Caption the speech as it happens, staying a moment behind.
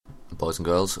Boys and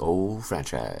girls, Old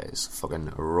Phranchize.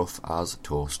 Fucking rough as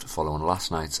toast. Following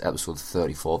last night's episode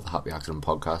 34 of the Happy Accident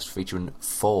podcast, featuring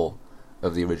 4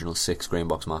 of the original 6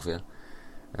 Greenbox Mafia.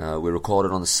 We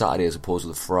recorded on the Saturday as opposed to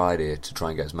the Friday to try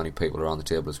and get as many people around the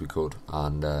table as we could,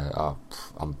 and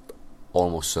I'm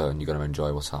almost certain you're going to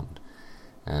enjoy what's happened.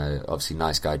 Obviously,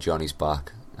 Nice Guy Jonny's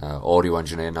back. Audio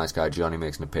engineer Nice Guy Jonny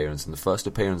makes an appearance, and the first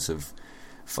appearance of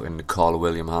fucking Karl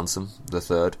William Handsome the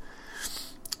third.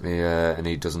 And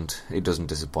he doesn't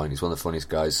disappoint. He's one of the funniest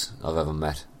guys I've ever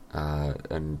met,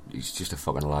 and he's just a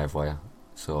fucking live wire.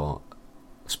 So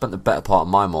I spent the better part of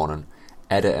my morning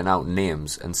editing out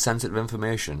names and sensitive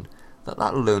information that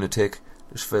lunatic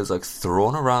just feels like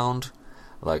thrown around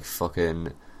like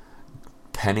fucking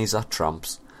pennies at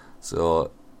tramps. So,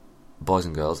 boys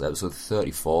and girls, episode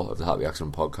 34 of the Happy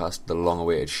Accident podcast, the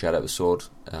long-awaited shed episode.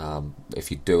 If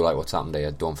you do like what's happened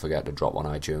here, don't forget to drop on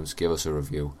iTunes, give us a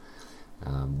review.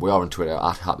 We are on Twitter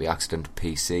at Happy Accident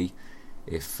PC.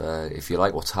 If you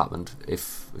like what's happened,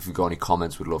 if you've got any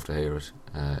comments, we'd love to hear it.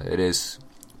 It is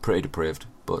pretty depraved,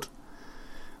 but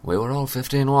we were all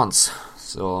 15 once,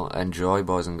 so enjoy,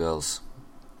 boys and girls.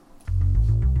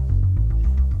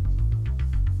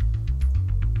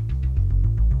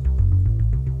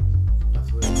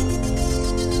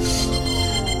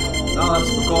 No, that's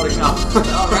recording now.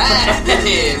 Alright,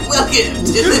 welcome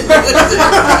to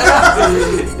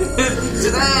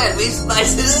tonight we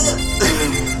spice it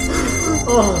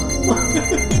up.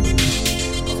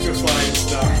 Just like it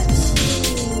starts.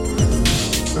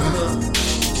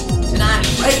 Tonight,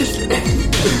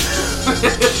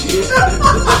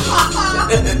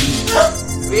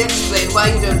 we explain why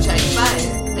you don't change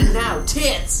fire, and now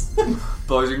tits.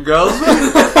 Boys and girls,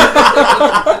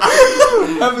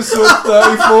 episode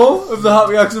 34 of the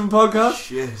Happy Accident podcast.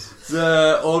 Shit.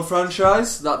 The Old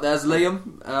Phranchize. That there's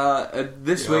Liam.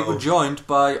 This week we're joined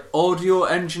by audio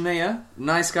engineer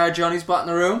Nice Guy Jonny's back in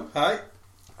the room. Hi.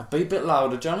 Be a bit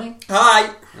louder, Johnny.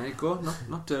 Hi. There you go.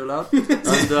 Not too loud.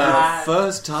 And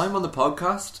first time on the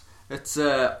podcast. It's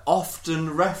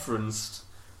often referenced,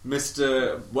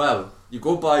 Mr. Well, you've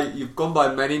gone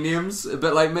by many names, a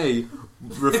bit like me.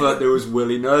 Referred to as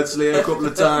Willie Nerdsley a couple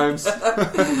of times.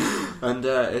 And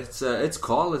it's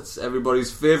Karl. It's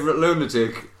everybody's favourite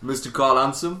lunatic, Mr. Karl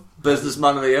Handsome,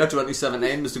 Businessman of the Year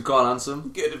 2017, Mr. Karl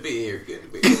Handsome. Good to be here, good to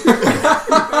be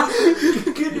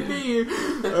Good to be here.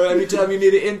 Anytime you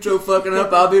need an intro fucking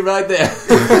up, I'll be right there.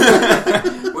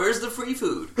 Where's the free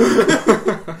food?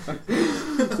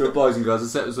 So, boys and girls,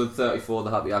 it's episode 34 of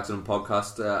the Happy Accident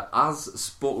podcast. As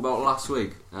spoke about last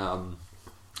week,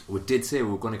 we did say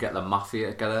we were going to get the Mafia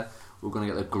together. We were going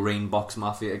to get the Green Box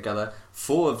Mafia together.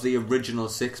 4 of the original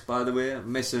 6, by the way.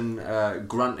 Missing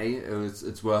Granty.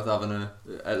 It's worth having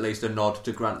at least a nod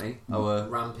to Granty. Our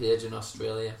Rampage in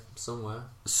Australia, somewhere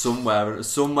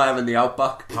in the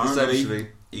outback. Apparently, essentially,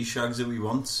 he shags who he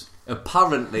wants.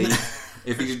 Apparently,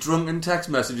 if his drunken text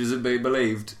messages are being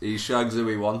believed, he shags who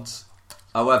he wants.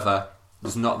 However,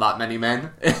 there's not that many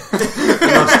men in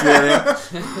Australia.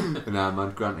 Nah,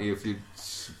 man, Granty, if you're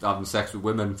having sex with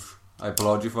women, I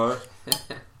applaud you for it.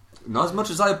 Not as much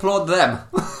as I applaud them.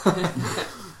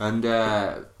 And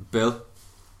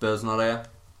Bill's not here,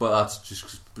 but that's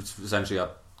just essentially I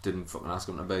didn't fucking ask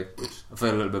him to be, which I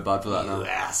feel a little bit bad for that now. You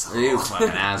asshole. You fucking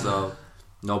asshole.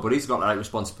 No, but he's got like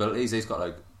responsibilities. He's got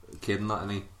like a kid and that,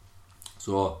 and he.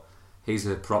 So he's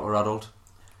a proper adult.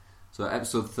 So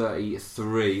episode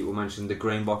 33, we mentioned the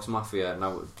Green Box Mafia.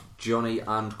 Now, Johnny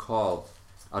and Karl,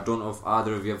 I don't know if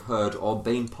either of you have heard or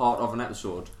been part of an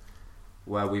episode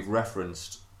where we've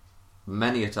referenced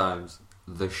many a times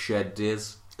the shed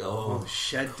days. Oh,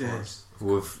 shed days.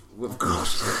 We've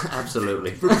got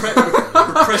absolutely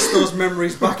Repress those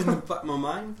memories back in the back of my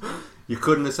mind. You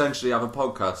couldn't essentially have a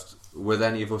podcast with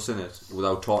any of us in it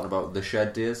without talking about the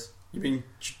shed days. You mean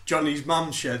Johnny's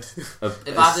mum's shed?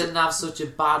 If I didn't have such a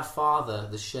bad father,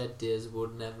 the shed days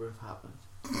would never have happened.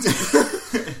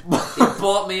 He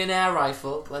bought me an air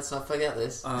rifle. Let's not forget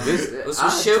this. This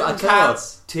was shooting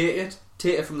cats. Take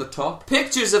it from the top.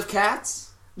 Pictures of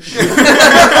cats.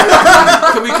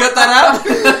 Can we cut that out?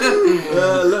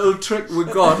 A little trick we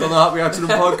got on the Happy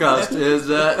Accident podcast is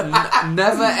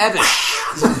never edit.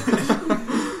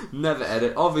 Never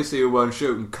edit. Obviously, we weren't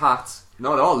shooting cats.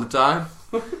 Not all the time.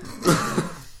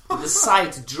 The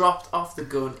sight dropped off the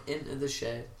gun into the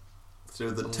shed.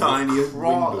 Through the tiniest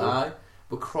window.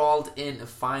 We crawled in to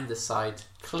find the site,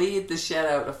 cleared the shed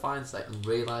out to find the site, and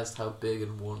realised how big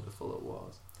and wonderful it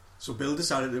was. So Bill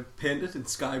decided to paint it in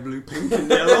sky blue, pink and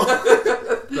yellow.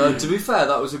 To be fair,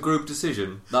 that was a group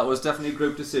decision. That was definitely a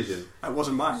group decision. That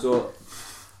wasn't mine. So,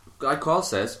 like Karl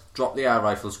says, drop the air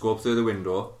rifle scope through the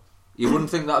window. You wouldn't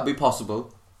think that would be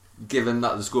possible. given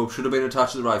that the scope should have been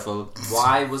attached to the rifle.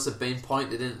 Why was it being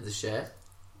pointed into the shed?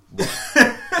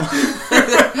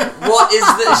 What is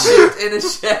the shoot in a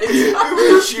shed? We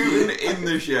were shooting in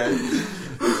the shed.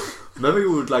 Maybe we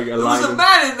would like There align was a them.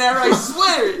 man in there, I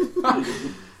swear.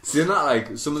 Seeing that,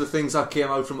 like, some of the things that came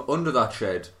out from under that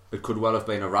shed, it could well have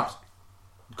been a rat.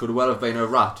 It could well have been a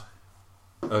rat.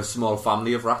 A small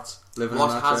family of rats living in What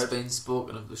that has shed. been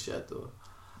spoken of the shed, though?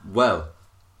 Well,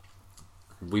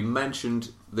 we mentioned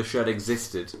the shed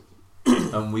existed,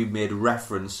 and we made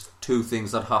reference to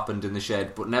things that happened in the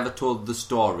shed, but never told the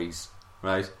stories,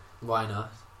 right? Why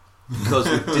not? Because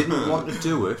we didn't want to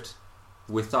do it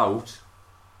without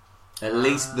at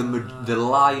least the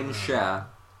lion's share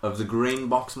of the Green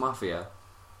Box Mafia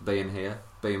being here,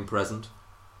 being present.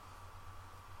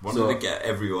 Wanted to get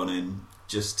everyone in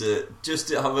just to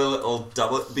have a little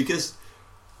double, because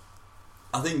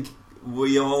I think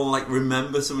we all like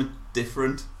remember something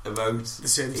different about The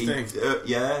same thing.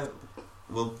 Yeah,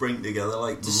 we'll bring together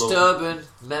like Disturbing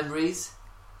memories.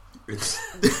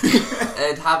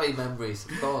 And happy memories,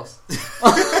 of course.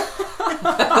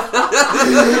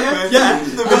 Yeah,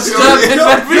 Disturbing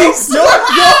memories. Your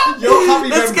happy Let's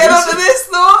memories. get onto this,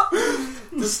 though.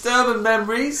 Disturbing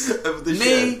memories of the me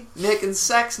shed. making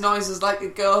sex noises like a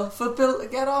girl for Bill to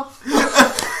get off.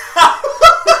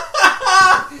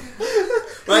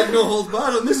 Right, no holds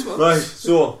barred on this one. Right,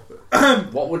 so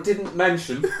what we didn't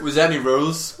mention was any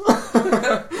rules.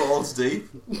 Balls deep.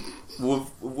 We've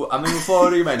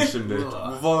already mentioned it.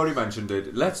 We've already mentioned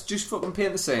it. Let's just fucking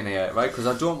paint the scene here, right? Because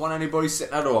I don't want anybody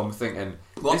sitting at home thinking,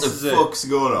 What the fuck's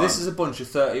going on? This is a bunch of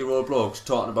 30-year-old blokes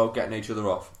talking about getting each other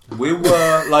off. We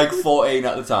were like 14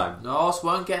 at the time. No, us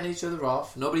weren't getting each other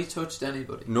off. Nobody touched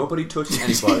anybody. Nobody touched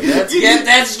anybody. Let's get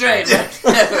that straight.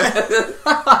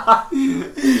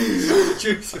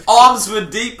 Arms were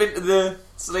deep into the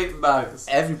sleeping bags.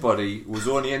 Everybody was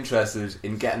only interested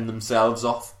in getting themselves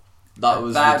off. That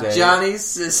was About the day. Johnny's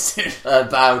sister.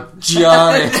 About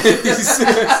Johnny's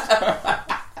sister.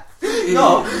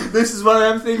 No, this is one of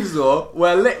them things though,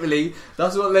 where literally,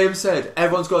 that's what Liam said.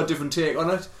 Everyone's got a different take on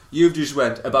it. You've just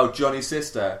went about Johnny's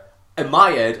sister. In my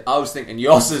head, I was thinking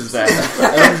your sister.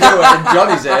 And in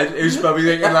Johnny's head, he was probably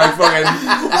thinking like fucking,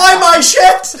 why my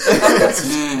shit?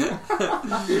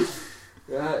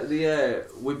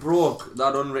 We broke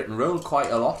that unwritten rule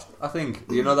quite a lot, I think.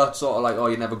 You know that sort of like, oh,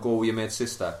 you never go with your mate's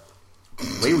sister.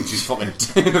 We would just fucking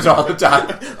do it all the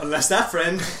time. Unless that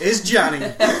friend is Johnny.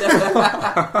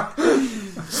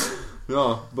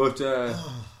 No, but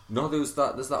no, there's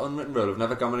that unwritten rule of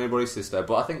never come with anybody's sister.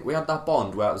 But I think we had that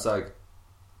bond where it was like,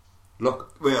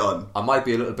 look, wait on. I might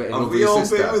be a little bit in Are love with we your all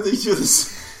sister. been with each other's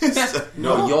sister?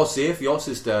 No, you're safe. Your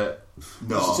sister,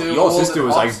 No. Too your old sister and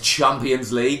was hot. like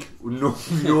Champions League. No,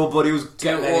 nobody was Too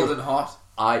getting old any. and hot.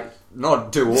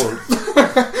 Not too old.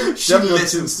 She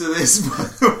listens to this, by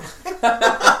the way.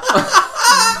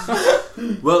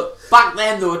 Well, Back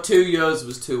then, though, 2 years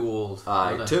was too old.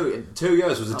 aye, wasn't 2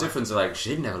 years was a difference of like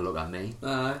she'd never look at me.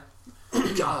 it?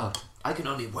 God. I can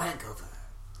only wank over her.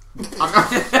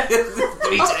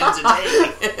 3 times a day.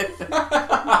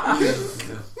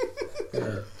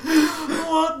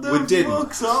 What the We didn't.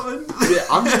 fuck's happened? Yeah,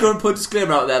 I'm just going to put a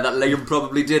disclaimer out there that Liam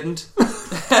probably didn't.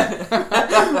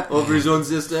 Over his own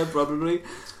sister, probably.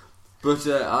 But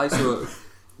so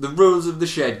the rules of the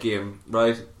shed game,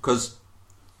 right? Because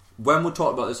when we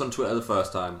talked about this on Twitter the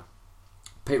first time,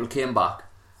 people came back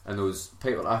and there was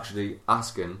people actually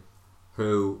asking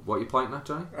what you pointing at,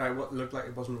 Johnny? Right, what looked like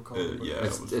it wasn't recording. but- Yeah.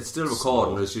 It's still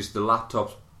recording. It's just the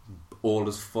laptop's old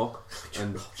as fuck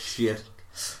and shit.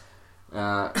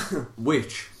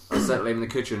 Which, essentially in the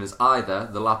kitchen, is either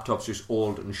the laptop's just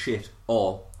old and shit,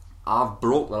 or I've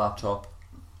broke the laptop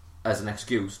as an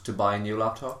excuse to buy a new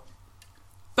laptop.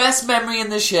 Best memory in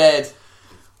the shed.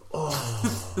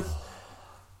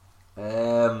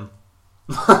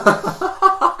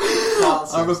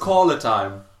 I recall a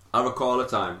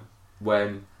time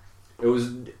when it was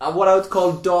what I would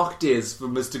call dark days for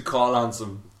Mr. Karl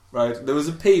Handsome. Right, there was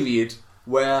a period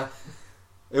where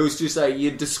it was just like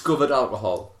you discovered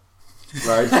alcohol.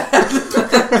 Right, As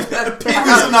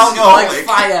an alcoholic. Like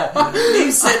fire.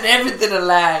 He's setting everything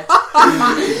alight.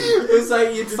 it was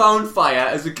like you'd found fire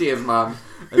as a caveman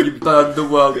and you burned the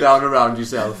world down around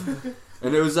yourself.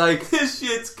 And it was like, This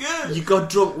shit's good. you got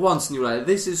drunk once and you were like,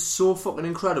 this is so fucking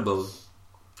incredible.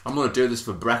 I'm going to do this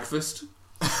for breakfast.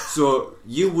 So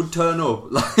you would turn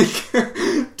up like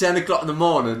 10 o'clock in the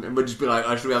morning and would just be like,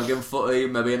 should we have a game of footy,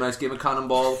 maybe a nice game of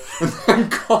cannonball? And then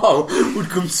Karl would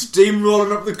come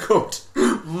steamrolling up the cut,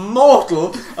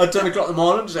 mortal, at 10 o'clock in the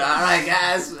morning, just like, alright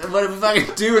guys, what are we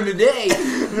fucking doing today?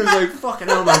 And it was like, fucking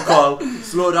hell man, Karl,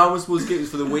 slow down, we're supposed to get this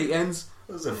for the weekends.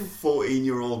 That was a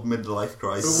 14-year-old midlife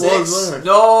crisis. It was, wasn't it?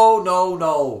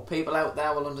 No. People out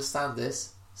there will understand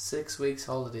this. 6 weeks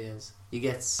holidays. You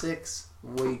get 6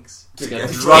 weeks To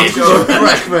get drunk for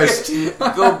breakfast.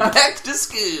 Go back to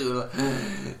school.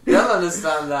 They'll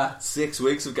understand that. 6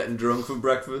 weeks of getting drunk for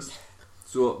breakfast.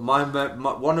 So my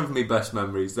one of my best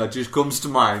memories that just comes to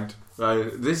mind.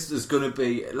 This is going to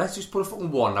be... Let's just put a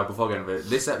fucking 1 now before getting into it.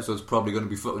 This episode's probably going to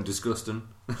be fucking disgusting.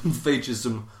 Features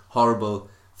some horrible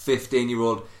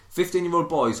 15-year-old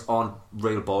boys on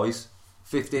real boys.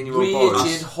 15-year-old boys.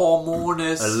 Raging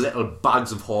hormones. A little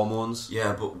bags of hormones.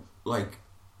 Yeah, but like,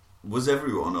 was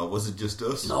everyone or was it just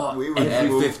us? No, Every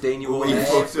 15-year-old.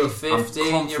 Every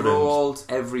 15-year-old.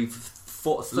 Every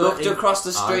 30. Looked across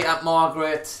the street at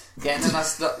Margaret, getting in her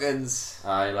stockings.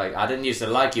 I didn't used to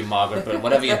like you, Margaret, but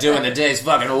whatever you do in the day is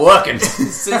fucking working.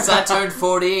 Since I turned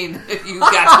 14, you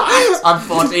got I'm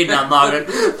 14 now, Margaret.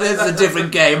 This is a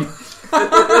different game.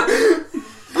 I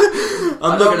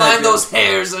don't mind those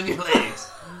hairs on your legs.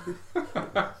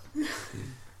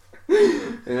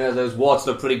 Yeah, those warts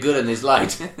look pretty good in this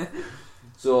light.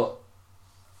 So,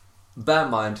 bear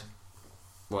in mind,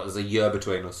 there's a year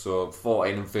between us, so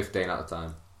 14 and 15 at the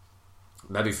time.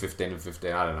 Maybe 15 and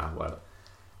 15, I don't know, whatever.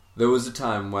 There was a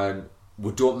time when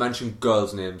we don't mention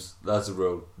girls' names, that's a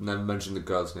rule. Never mention the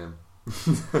girl's name.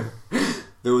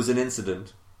 There was an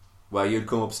incident where you'd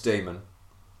come up steaming,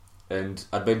 and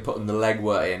I'd been putting the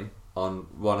legwear in on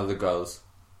one of the girls,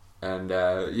 and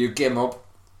you came up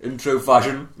in true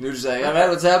fashion. You'd say, "Alright,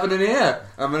 what's happening here?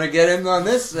 I'm gonna get in on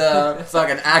this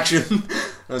fucking action."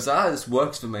 I was like, this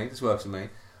works for me.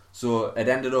 So it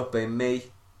ended up being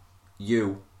me,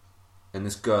 you, and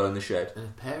this girl in the shed. And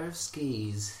a pair of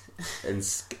skis. And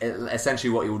essentially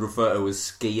what you would refer to as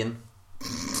skiing.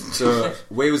 So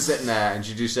we were sitting there and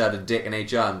she just had a dick in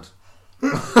each hand.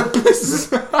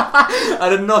 I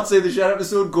did not see the shed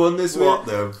episode going this way. What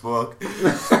the fuck?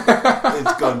 It's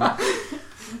gone.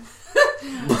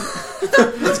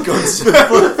 It's gone so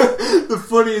The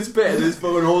funniest bit of this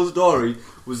fucking whole story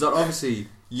was that obviously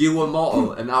you were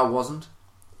mortal and I wasn't.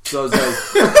 So I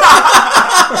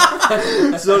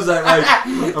was like,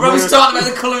 right. Bro's talking about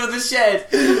the colour of the shed.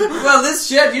 Well, this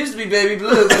shed used to be baby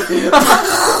blue. But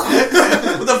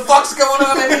what the fuck's going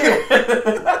on in here?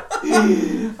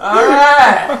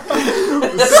 Alright.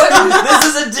 This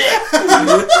is a dick.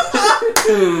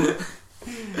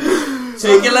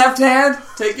 Take your left hand,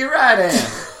 take your right hand.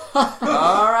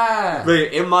 Alright.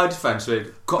 Right, in my defence, right,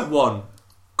 cut 1.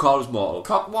 Karl's mortal.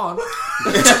 Cock 1.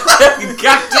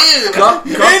 Cock 2. Cock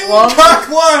 1. Cock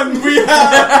 1 we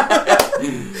have.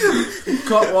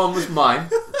 Cock 1 was mine.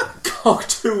 Cock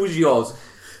 2 was yours.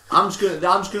 I'm just gonna.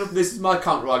 This is my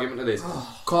counter argument to this.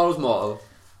 Karl's mortal.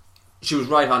 She was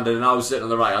right-handed and I was sitting on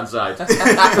the right-hand side.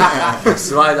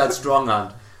 So I had that strong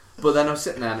hand. But then I was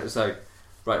sitting there and it was like,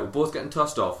 right, we're both getting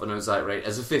tossed off, and it was like, right,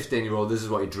 as a 15-year-old, this is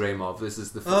what you dream of. This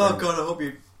is the. Oh god, I hope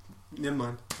you. Never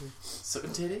mind.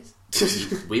 Sucking titties?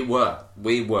 We were,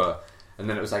 and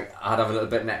then it was like I'd have a little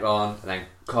bit neck on, and then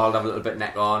Karl'd have a little bit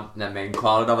neck on, and then me and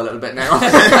Karl would have a little bit neck on.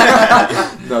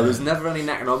 No, there's never any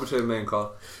necking on between me and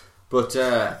Karl. But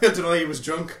I don't know, he was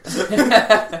drunk.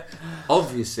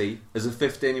 Obviously, as a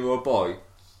 15-year-old boy,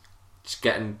 just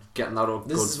getting that up.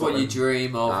 This is what you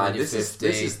dream of when you're 15.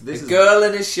 This is a girl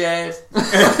in a shed. girl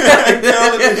in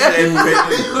the shed,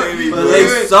 baby. Well, at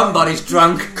least somebody's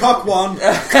drunk. Cock 1,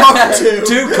 cock 2.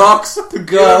 2 cocks, the You're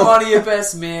girl. one of your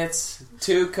best mates.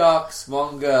 2 cocks,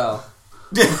 1 girl.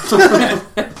 The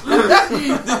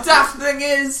daft thing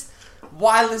is,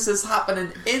 while this is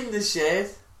happening in the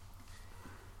shed,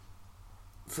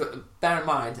 bear in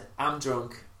mind, I'm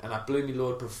drunk. And I blew my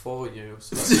load before you.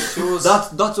 So that shows...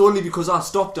 That's only because I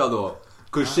stopped her though.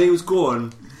 Because she was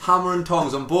going hammer and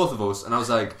tongs on both of us, and I was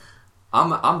like,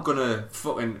 I'm gonna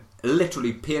fucking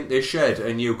literally paint this shed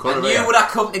a new colour. I knew what I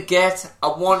come to get. I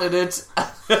wanted it.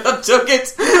 I took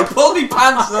it. I pulled my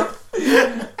pants up.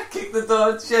 I kicked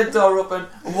the shed door open.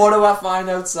 And what do I find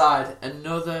outside?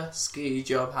 Another ski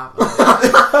job happening.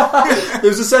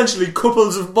 There was essentially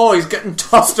couples of boys getting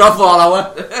tossed off all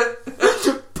our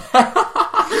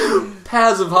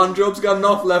pairs of hand jobs going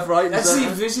off left, right, and I see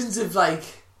centre. visions of like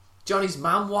Johnny's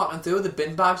mum walking through with the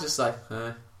bin bags, just like,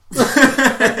 So,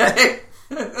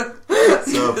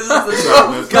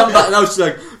 come back now, she's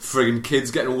like, friggin' kids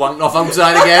getting wanked off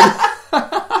outside again.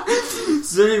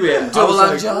 So anyway, double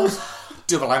hand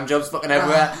jobs fucking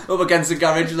everywhere, up against the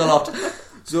garage with a lot.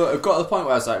 So it got to the point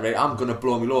where I was like, right, I'm gonna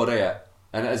blow my load here.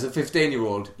 And as a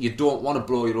 15-year-old, you don't want to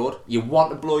blow your load. You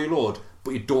want to blow your load,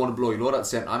 but you don't want to blow your load at the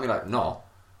same time. You're like, no,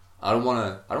 I don't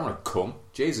want to come.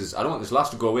 Jesus, I don't want this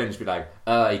last to go in and just be like,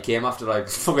 he came after like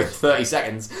fucking 30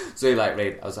 seconds. So you're like,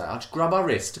 right, I was like, I'll just grab her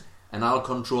wrist and I'll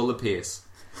control the pace.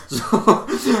 So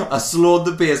I slowed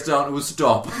the pace down to a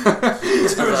stop.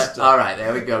 Alright,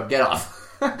 there we go, get off.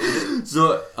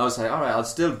 So I was like, alright, I'll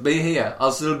still be here.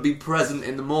 I'll still be present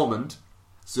in the moment.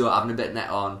 So having a bit of net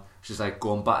on, she's like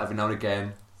going back every now and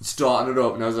again, starting it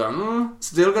up, and I was like,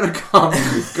 still gonna come.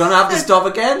 Gonna have to stop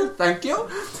again, thank you.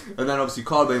 And then obviously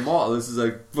Karl being mortal, this is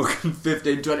like fucking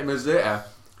 15-20 minutes later,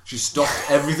 she stopped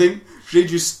everything. She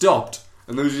just stopped,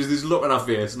 and there was just this look on her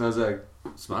face, and I was like,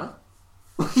 smart.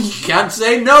 You can't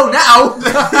say no now.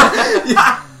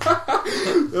 That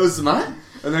was smart.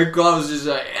 And then Karl was just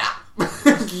like, yeah. I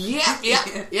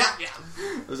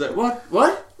was like, what?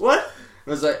 And I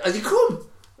was like, has he come?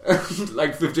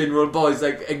 Like 15-year-old boys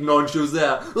like ignoring she was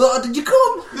there. Oh, did you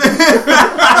come?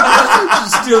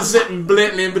 She's still sitting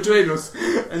blatantly in between us,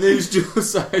 and then he's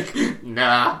just like,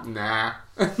 nah. And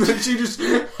then she just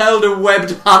held a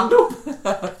webbed hand up.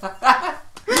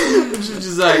 And she was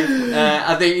just like,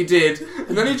 I think you did.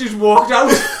 And then he just walked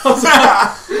out. I was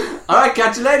like, alright,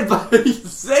 catch you later, buddy.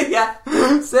 See ya.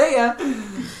 I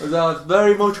was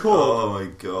very much hope. Oh my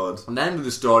god. And the end of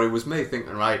the story was me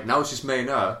thinking, right, now it's just me and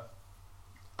her.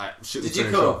 Did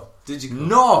you come?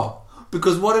 No!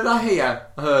 Because what did I hear?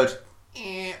 I heard,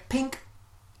 pink.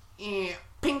 And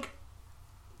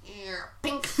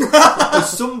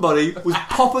somebody was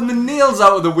popping the nails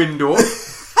out of the window.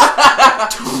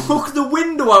 Took the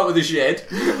window out of the shed,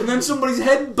 and then somebody's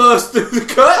head burst through the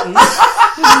curtains.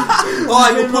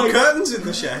 I would put curtains in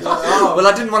the shed. Well,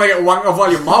 I didn't want to get wanked off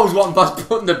while your ma was walking past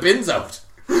putting the bins out.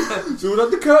 So we had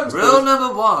the curtains. Rule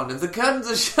number 1: if the curtains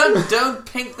are shut, don't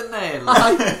pink the nails.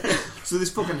 So this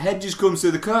fucking head just comes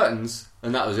through the curtains,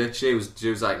 and that was it. She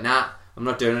was like, nah, I'm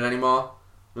not doing it anymore.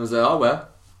 And I was like, oh well,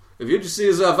 if you just see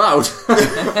yourself out,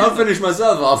 I'll finish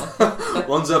myself off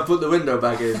once I put the window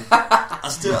back in. I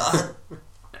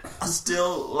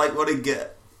still like want to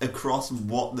get across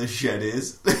what the shed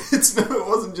is. It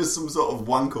wasn't just some sort of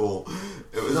wank hole.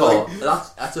 It was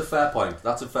that's a fair point.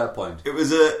 It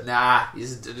was a Nah,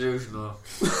 he's delusional.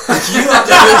 You are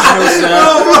delusional, sir.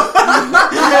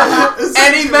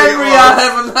 Any memory I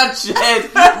have of that shed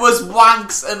was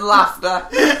wanks and laughter.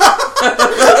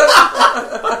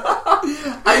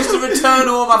 I used to return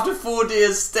home after 4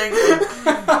 days stinking,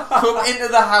 come into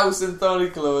the house in thoroughly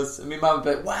clothes, and my mum would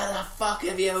be like, where the fuck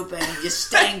have you been? You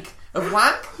stink. Of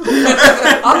wank?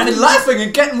 I've been laughing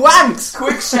and getting wanked.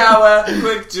 Quick shower,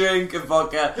 quick drink of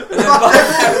vodka, and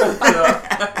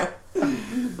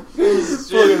then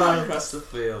straight back across the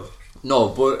field. No,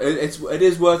 but it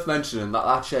is worth mentioning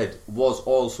that shed was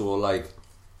also like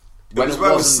when it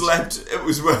wasn't slept. It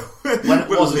was where when it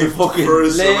wasn't fucking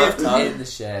lived in the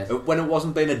shed. When it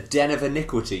wasn't being a den of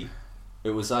iniquity,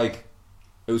 it was like.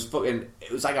 It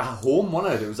was like a home,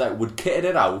 wasn't it? It was like, we'd kitted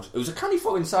it out. It was a canny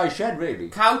fucking size shed, really.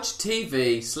 Couch,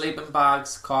 TV, sleeping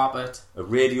bags, carpet. A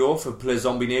radio for play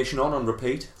Zombie Nation on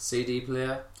repeat. CD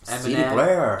player. CD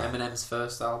player. Eminem's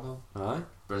first album. Aye.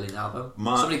 Brilliant album.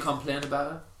 Somebody complained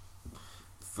about it.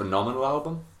 Phenomenal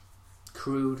album.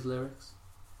 Crude lyrics.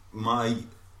 My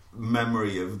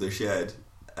memory of the shed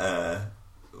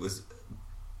was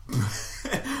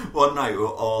one night we were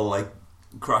all like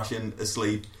crashing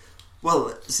asleep.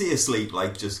 Well, see asleep,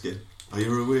 like just get, are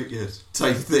you awake yet?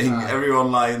 Type thing.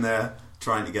 Everyone lying there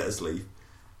trying to get asleep.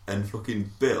 And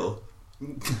fucking Bill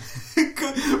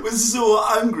was so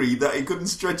angry that he couldn't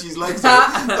stretch his legs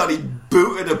out that he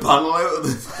booted a panel out of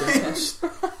the thing.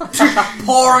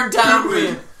 Pouring down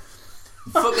rain.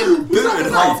 Fucking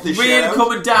booted half the rain shed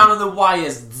coming down on the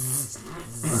wires.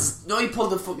 No, he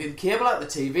pulled the fucking cable out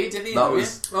of the TV, didn't he? That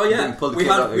was. Oh yeah, we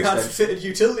had fitted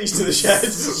utilities to the shed,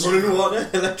 running water,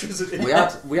 electricity. We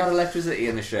had electricity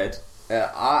in the shed.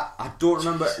 I don't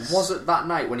remember. Was it that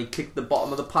night when he kicked the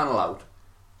bottom of the panel out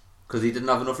because he didn't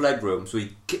have enough leg room? So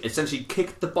he essentially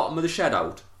kicked the bottom of the shed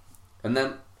out, and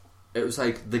then it was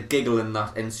like the giggling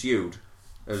that ensued.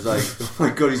 It was like, oh my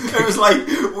god, he's. It was like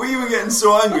we were getting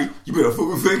so angry. You better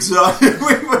fucking fix that.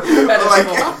 We were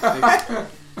like.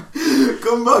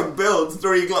 Come back, Bill. It's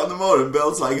 3 o'clock in the morning.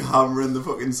 Bill's like hammering the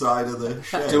fucking side of the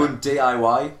shed. Doing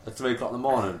DIY at 3 o'clock in the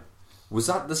morning. Was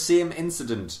that the same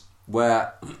incident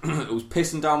where it was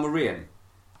pissing down with rain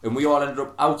and we all ended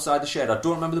up outside the shed? I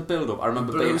don't remember the build-up. I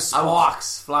remember blue being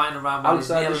sparks flying around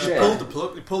outside the shed. He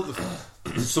pulled the plug.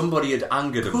 Somebody had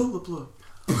angered him. Pull the plug.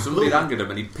 Somebody had angered him,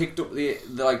 and he picked up the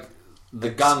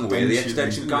gangway, the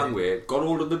extension gangway, got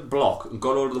hold of the block and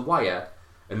got hold of the wire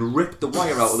and ripped the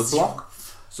wire out of the block.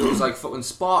 So it was like fucking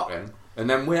sparking, and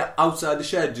then we're outside the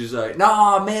shed just like,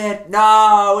 no mate,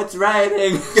 no, it's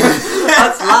raining.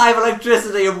 That's live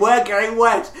electricity and we're getting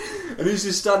wet. And And he's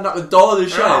just standing at the door of the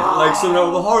shed, like something out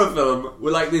of a horror film,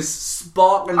 with like this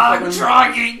sparkling I'm fucking...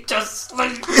 trying to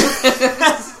sleep.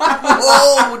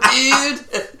 Whoa, dude.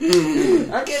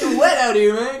 I'm getting wet out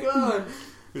here, man. Come on.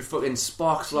 There's fucking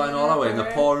sparks flying all the way in the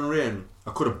pouring rain. I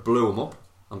could have blew him up.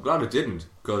 I'm glad I didn't,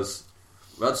 because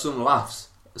we had some laughs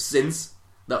since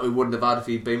that we wouldn't have had if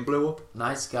he'd been blew up.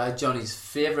 Nice Guy Jonny's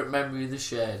favourite memory of the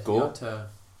shed. Go. Your turn.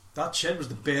 That shed was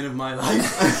the bane of my life.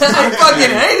 I fucking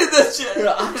hated that shed.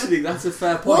 Actually, that's a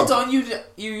fair point. Hold on, you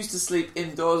used to sleep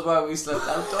indoors while we slept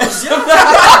outdoors. There's a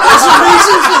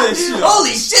reason for this. You know?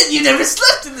 Holy shit, you never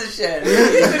slept in the shed. You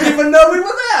didn't even know we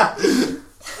were there.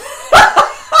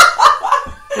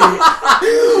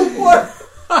 What?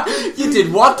 You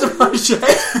did what to my shed?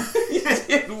 You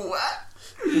did what?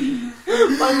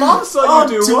 My mom saw you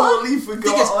do what? totally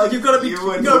forgot. You've got to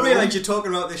home. realise you're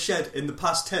talking about this shed in the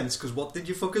past tense, because what did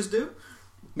you fuckers do?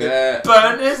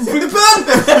 Burn it. We burned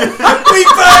it! We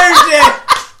burned it.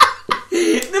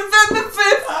 November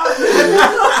 5th.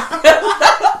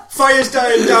 Fire's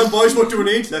dying down, boys. What do we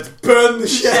need? Let's burn the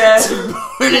shed.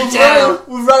 Burn it down.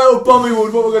 We've run out of bombing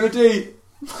wood. What we're going to do?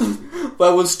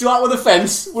 Well, we'll start with a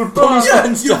fence. We'll pull his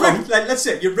fence down. Let's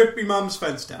say you ripped my mum's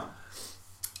fence down.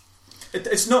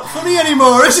 It's not funny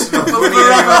anymore, is it?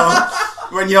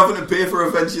 When you're having to pay for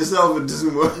a fence yourself, it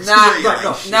doesn't work. Now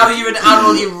that you're an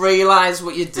adult, you realise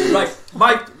what you did.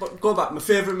 Right, go back. My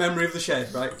favourite memory of the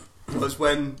shed, right, was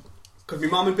when, because my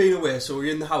mum had been away, so we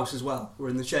were in the house as well. We were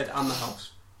in the shed and the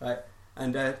house, right?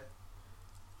 And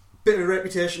bit of a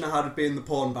reputation I had of being the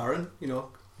porn baron, you know.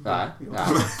 Porn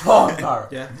baron.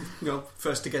 Yeah, you know,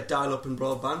 first to get dial-up and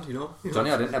broadband, you know.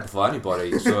 Johnny, I didn't ever for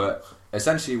anybody. So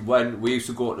essentially, when we used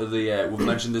to go to the, we've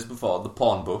mentioned this before, the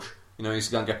porn bush. You know, you used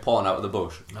to go and get porn out of the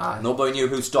bush. Aye. Nobody knew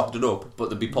who stocked it up, but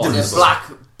there'd be porn in the A bush.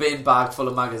 black bin bag full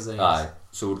of magazines. Aye.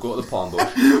 So we'd go to the porn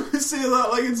bush. Say that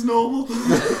like it's normal.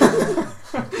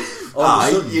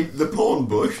 The porn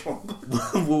bush.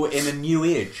 We were in a new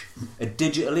age, a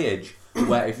digital age,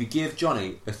 where if you gave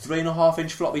Johnny a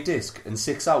 3.5-inch floppy disk in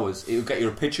 6 hours, it would get you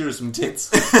a picture of some tits.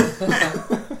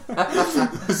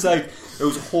 It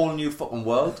was a whole new fucking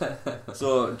world.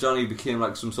 So Johnny became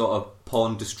like some sort of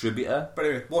porn distributor. But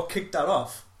anyway, what kicked that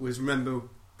off was, remember,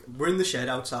 we're in the shed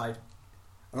outside,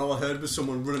 and all I heard was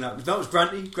someone running out. That was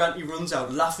Granty. Granty runs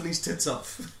out, laughing his tits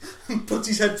off, and puts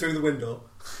his head through the window.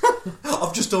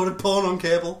 I've just ordered porn on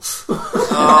cable. So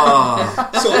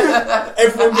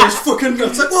everyone goes fucking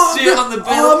nuts. Like, what? See it on the bill.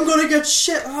 Oh, I'm gonna get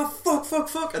shit. Oh,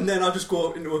 fuck. And then I just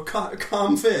go into a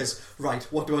calm phase. Right,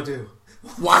 what do I do?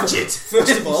 Watch it.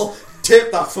 First of all, tape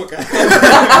that fucker.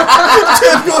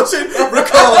 Tape goes in,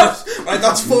 record. Right,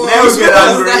 that's 4 hours.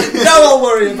 Now I'll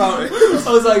worry about it.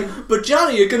 I was like, but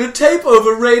Johnny, you're going to tape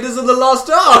over Raiders of the Lost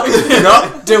Ark.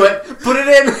 No, do it. Put it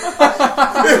in.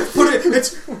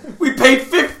 We paid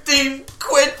 15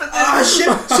 quid for this. Ah, shit.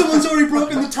 Someone's already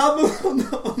broken the tab on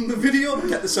the video.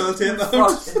 Get the sellotape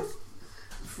out.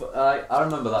 I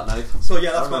remember that night. So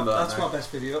yeah, that's my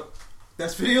best video.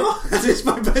 Best video? That is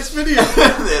my best video.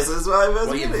 This is my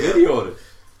best You video. videoed it.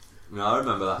 No, I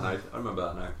remember that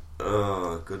night.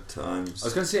 Oh, good times. I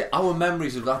was going to say, our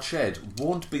memories of that shed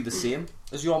won't be the same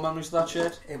as your memories of that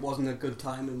shed. It wasn't a good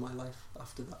time in my life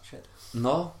after that shed.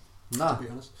 No, nah. To be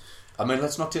honest. I mean,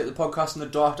 let's not take the podcast in a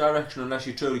dark direction unless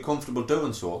you're truly comfortable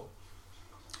doing so.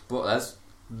 But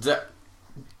there's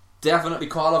definitely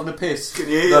Karl having a piss. Can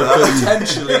you hear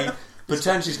that?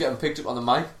 Potentially getting picked up on the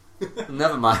mic.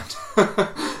 Never mind.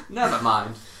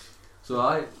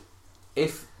 So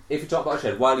if you talk about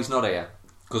shed while he's not here,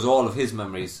 because all of his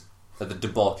memories are the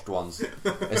debauched ones.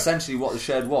 Essentially, what the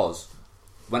shed was,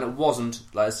 when it wasn't,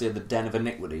 like I say, the den of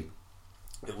iniquity,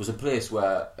 it was a place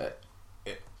where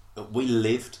we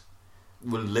lived.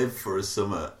 We lived for a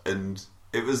summer, and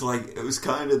it was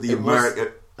kind of the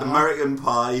American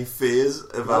Pie phase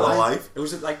of our life. It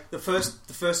was like the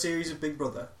first series of Big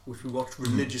Brother, which we watched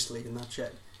religiously in that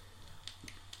shed.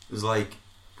 It was like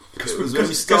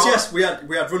because yes, we had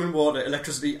running water,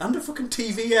 electricity, and a fucking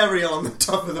TV aerial on the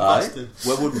top of the bastard.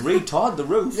 Well, would retard the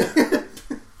roof.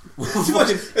 As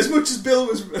much as Bill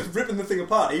was ripping the thing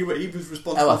apart, he was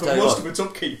responsible for most of its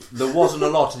upkeep. There wasn't a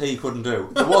lot he couldn't do.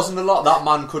 There wasn't a lot that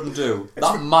man couldn't do.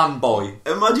 That man boy.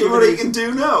 Imagine what he can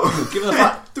do now. Given the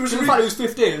fact he was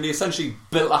 15 and he essentially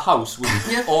built a house with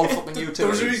all fucking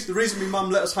utilities. The reason my mum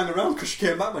let us hang around, because she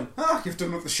came back and went, you've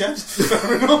done up the shed.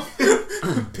 Fair enough.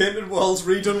 Painted walls,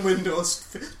 redone windows,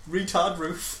 retard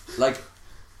roof. Like,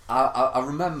 I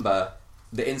remember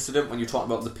the incident when you're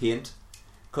talking about the paint,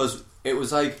 because it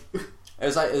was the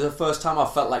first time I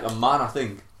felt like a man, I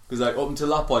think. Because like up until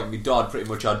that point, my dad pretty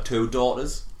much had 2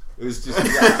 daughters. It was just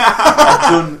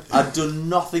I'd done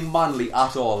nothing manly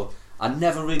at all, I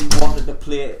never really wanted to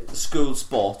play school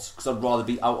sports because I'd rather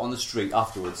be out on the street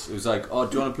afterwards. It was like, oh,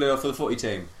 do you want to play for the footy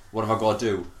team? What have I got to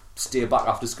do? Stay back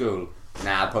after school?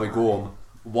 Nah, I'd probably go home,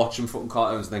 watch some fucking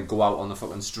cartoons, and then go out on the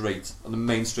fucking street, on the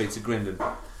main streets of Grindon.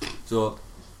 So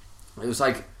it was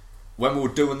like when we were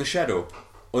doing the shed up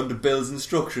under Bill's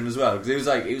instruction as well, because he was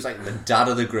like the dad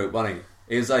of the group, wasn't he?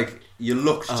 He was like, you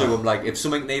looked to him like if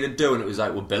something needed doing, it was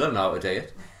like, well, Bill will know how to do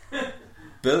it.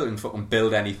 Bill can fucking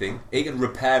build anything. He can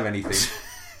repair anything.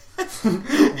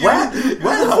 Where the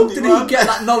fuck did he get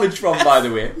that knowledge from, by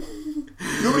the way?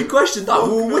 Nobody questioned that. We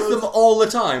were with them all the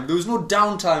time. There was no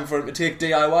downtime for him to take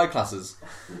DIY classes.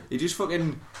 He just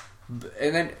fucking...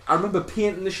 And then I remember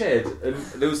painting the shed, and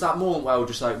there was that moment where I was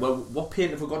just like, well, what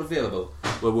paint have we got available?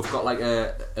 Well, we've got like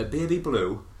a baby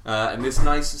blue and this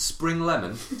nice spring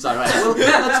lemon. It's like, right,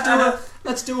 well,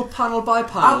 let's do a panel by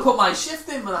panel. I'll put my shift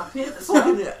in when I paint this.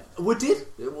 We did.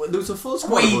 There was a full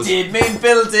squad of We us. did. Me and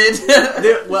Bill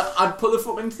did. Well, I'd put the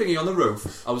fucking thingy on the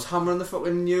roof. I was hammering the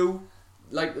fucking new,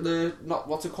 like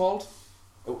what's it called?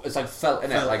 It's like felt,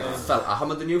 innit? Like felt. I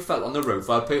hammered the new felt on the roof.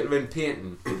 I put it in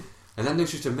painting. And then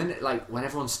there's just a minute, like, when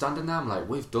everyone's standing there, I'm like,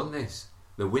 we've done this.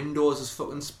 The windows is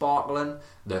fucking sparkling.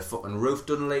 The fucking roof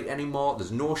doesn't leak anymore.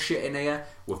 There's no shit in here.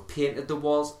 We've painted the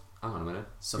walls. Hang on a minute.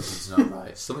 Something's not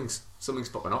right. Something's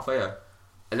fucking off here.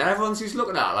 And then everyone's just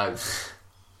looking at it like,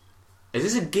 is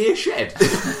this a gay shed?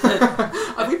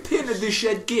 Have we painted this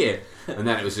shed gay? And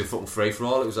then it was a fucking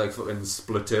free-for-all. It was like fucking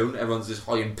Splatoon. Everyone's just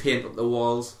hoying paint up the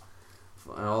walls.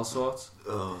 And all sorts.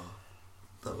 Oh,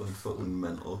 that was fucking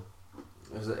mental.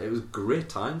 It was great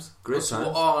times. Great Us were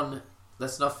times. on.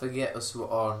 Let's not forget us were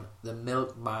on the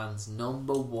Milkman's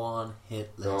 #1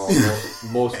 hit list. Oh,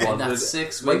 most In wanted. that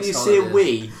 6 When weeks you say holiday.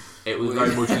 we, it was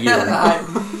very much you.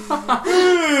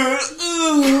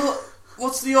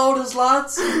 What's the orders,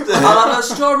 lads? I'll have a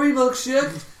strawberry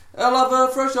milkshake. I'll have a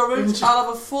fresh orange. I'll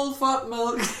have a full fat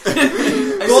milk.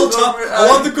 Gold top. I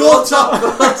want the gold top.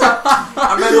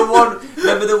 I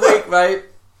remember the week, right?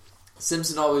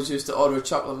 Simpson always used to order a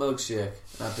chocolate milkshake,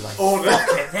 and I'd be like,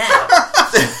 fucking hell.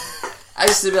 I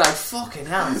used to be like, fucking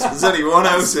hell. There's only one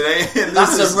house in it.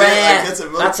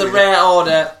 That's a rare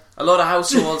order. A lot of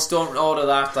households don't order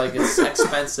that, like it's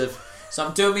expensive. So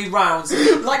I'm doing me rounds.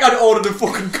 Like I'd ordered a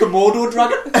fucking Komodo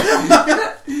dragon.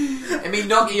 I mean,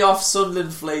 knocking off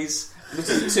Sunderland fleece, which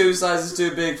is 2 sizes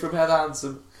too big from Head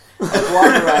Handsome. I'd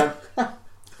walk around,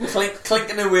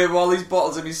 clinking away with all these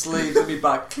bottles in my sleeves and my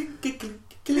back. Clink, clink, clink,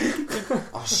 clink, clink.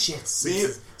 Oh shit!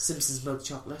 Simpsons milk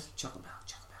chocolate milk.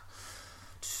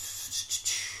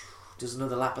 Does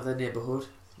another lap of the neighbourhood.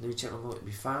 Let me check on what to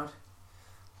be found.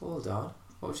 Hold on.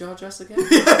 What was your address again? Goes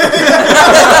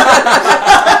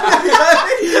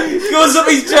up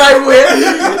his driveway,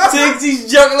 takes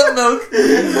his chocolate milk,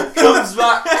 comes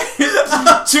back,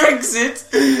 drinks it.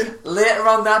 Later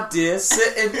on that day,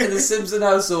 sitting in the Simpson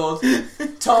household,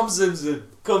 Tom Simpson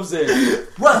comes in.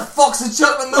 What the fuck's the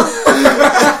chocolate milk?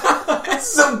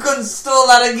 Some cunt stole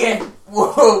that again.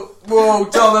 Whoa,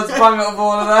 Tom, let's bang up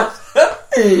all of that.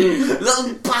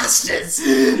 Little bastards.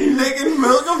 Making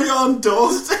milk off your own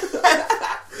toast.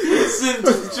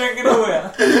 Simpson's drinking away.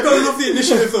 I love the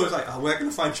initiative though. It's like, we're going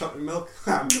to find chocolate milk.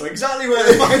 I know exactly where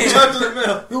to find chocolate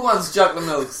milk. Who wants chocolate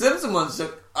milk? Simpson wants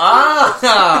chocolate. Ah!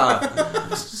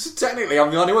 Technically, I'm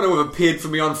the only one who ever paid for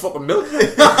me on fucking milk.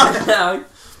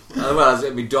 Well, as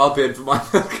it, my dog paid for my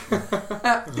milk.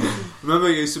 Remember,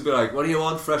 you used to be like, "What do you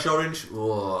want? Fresh orange?"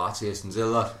 Oh, that's Hastings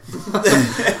Hill, that.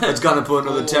 It's gonna put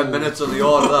another 10 minutes on the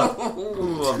order. That.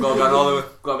 Ooh, I've got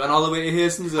to all the way to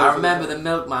Hastings. I remember the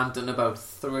milkman done about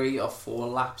 3 or 4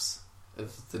 laps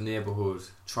of the neighbourhood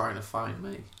trying to find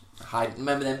me.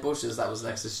 Remember them bushes that was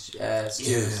next to Stu's?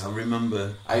 Yeah, I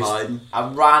remember hiding. I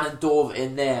ran and dove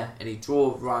in there, and he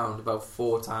drove round about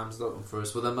 4 times looking for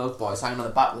us with the milk boys hanging on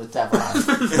the back with the devil eyes.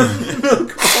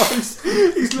 milk boys.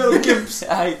 These little gimps.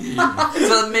 These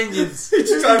little minions. Get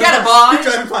Get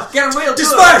him, boys! Get him real good.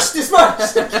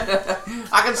 Disperse!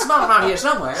 I can smell him around here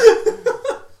somewhere.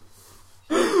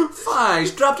 Fine,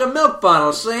 he's dropped a milk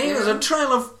bottle, see? There's a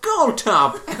trail of gold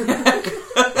top.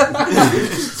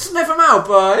 Sniff him out,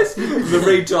 boys. The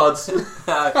retards.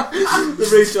 The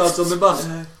retards on the bus.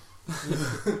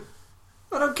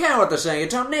 I don't care what they're saying. You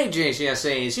don't need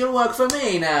GCSEs. You'll work for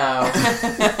me now.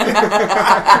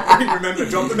 Remember,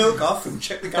 drop the milk off and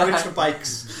check the garage for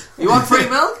bikes. You want free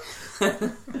milk?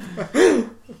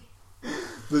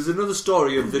 There's another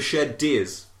story of the shed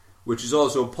days, which is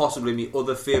also possibly my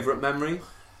other favourite memory,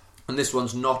 and this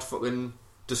one's not fucking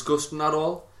disgusting at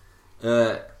all.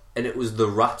 And it was the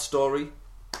rat story.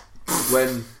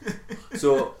 We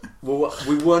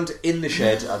weren't in the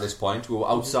shed at this point. We were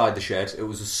outside the shed. It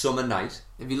was a summer night.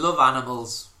 If you love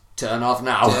animals, turn off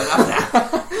now. Turn off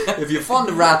now. If you're fond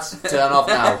of rats, turn off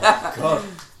now. God.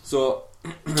 So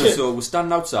we're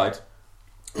standing outside.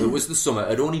 It was the summer. It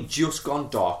had only just gone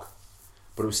dark,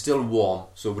 but it was still warm.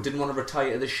 So we didn't want to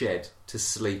retire to the shed to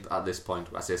sleep at this point.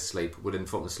 I say sleep. We didn't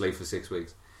fucking sleep for 6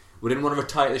 weeks. We didn't want to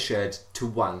retire to the shed to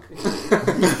wank. It's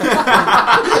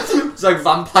like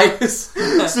vampires.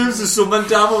 As soon as the sun went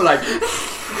down, we were like...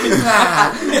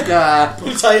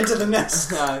 Tie into the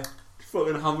nest.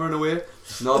 Fucking hammering away.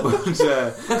 No, but...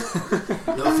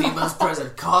 No females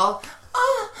present. Karl?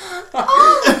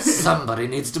 Somebody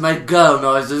needs to make girl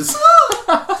noises.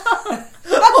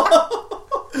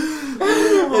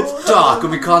 It's dark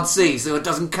and we can't see, so it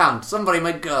doesn't count. Somebody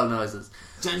make girl noises.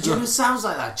 Do you reckon Judas sounds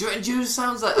like that? Do you reckon Judas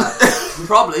sounds like that?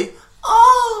 Probably.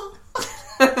 Oh!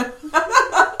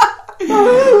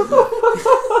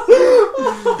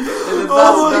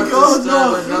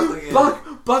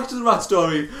 Back to the rat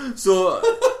story. So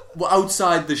we're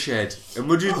outside the shed and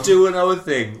we're just doing our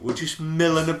thing. We're just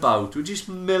milling about.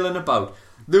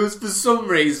 There was, for some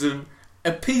reason,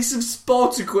 a piece of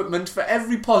sports equipment for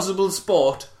every possible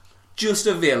sport just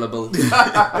available.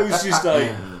 I was just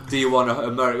like, do you want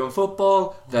American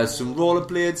football? There's some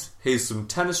rollerblades. Here's some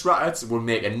tennis rackets. We'll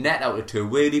make a net out of 2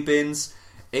 wheelie bins.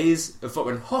 Here's a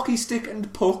fucking hockey stick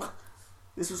and puck.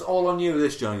 This was all on you,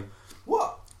 this, Johnny.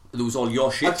 What? It was all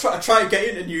your shit. I try to get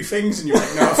into new things and you're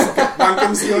like, no, fucking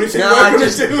wanking's the only thing we're going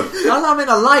to do. I mean,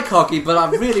 I like hockey, but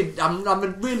I'm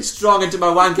really strong into my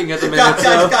wanking at the minute.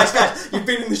 Guys, you've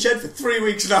been in the shed for 3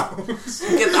 weeks now.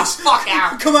 Get the fuck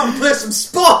out! Come out and play some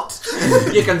sport!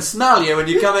 You can smell you when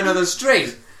you come into the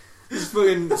street. It's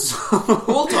fucking...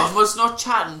 Hold on, was not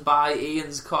chatting by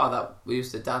Ian's car that we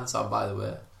used to dance on, by the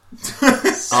way.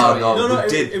 Oh no, we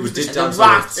did dance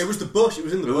on it. It was the bush, it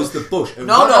was in the bush. It was the bush.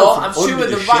 I'm sure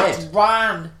the rat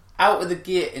ran out of the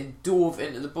gate and dove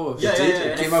into the bush. Yeah.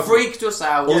 It freaked us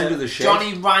out. Under the shed.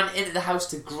 Johnny ran into the house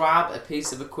to grab a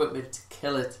piece of equipment to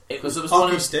kill it. Because it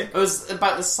was stick. It was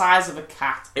about the size of a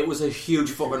cat. It was a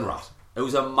huge fucking rat. It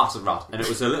was a massive rat. And it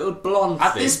was a little blonde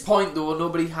At thing. this point though,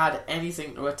 nobody had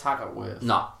anything to attack it with.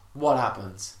 No. What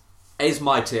happens? Here's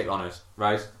my take on it,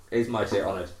 right?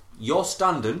 You're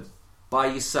standing by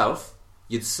yourself.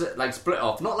 You'd like split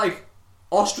off, not like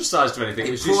ostracised or anything.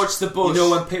 It was Approach just, the bush. You know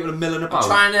when people are milling about. I'm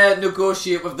trying to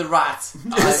negotiate with the rat.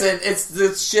 Listen, it's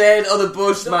the shed or the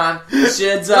bush, man. The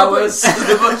shed's ours.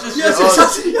 The bush is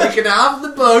yours. You can have the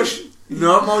bush.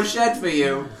 No more shed for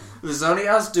you. There's only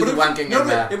us do the wanking in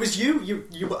there. It was you.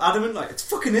 You were adamant, like, it's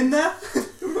fucking in there.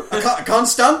 I can't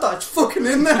stand that. It's fucking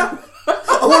in there.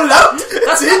 I want it out.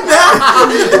 It's in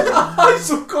there. It's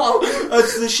so cold.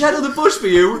 It's the shed or the bush for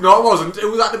you. No, it wasn't. It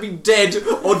was had to be dead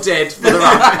or dead for the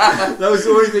rat. That was the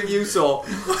only thing you saw.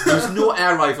 There was no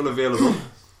air rifle available.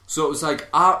 So it was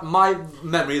like, my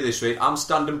memory of this, right, I'm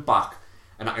standing back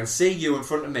and I can see you in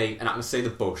front of me and I can see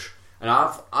the bush. And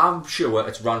I'm sure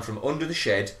it's run from under the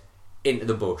shed into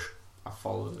the bush. I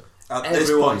followed it. At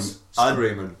Everyone's this point,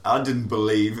 screaming. I didn't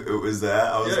believe it was there.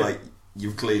 I was like,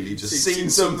 you've clearly just seen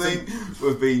something.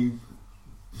 We've been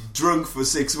drunk for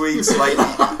 6 weeks. Like,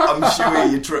 I'm sure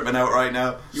you're tripping out right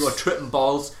now. You are tripping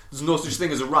balls. There's no such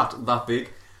thing as a rat that big.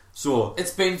 So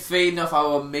it's been feeding off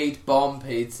our meat bomb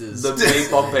pizzas. The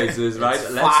meat bomb pizzas, right?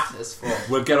 Fat as fuck.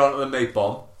 We'll get on to the meat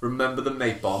bomb. Remember the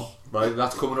meat bomb, right?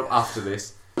 That's coming up after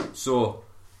this. So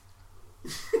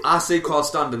I see Karl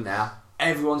standing there.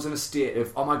 Everyone's in a state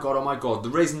of, oh my god. The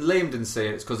reason Liam didn't say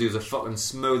it is because he was a fucking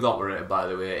smooth operator, by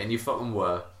the way, and you fucking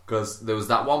were. Because there was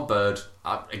that one bird,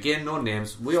 again, no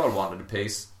names, we all wanted a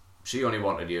piece. She only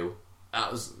wanted you.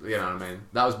 That was, you know what I mean?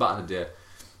 That was back in the day.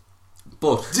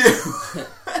 But,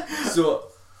 so...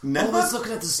 Always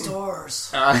looking at the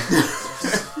stores.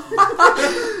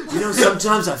 You know,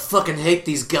 sometimes I fucking hate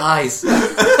these guys.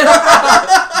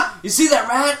 You see that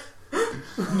rat?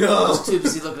 No. I was too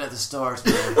busy looking at the stars,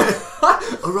 man.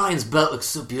 Orion's belt looks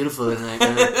so beautiful tonight,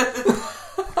 man.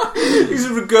 He's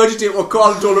regurgitating what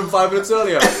Karl told him 5 minutes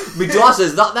earlier. My dad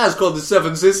says that there's called the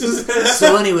Seven Sisters.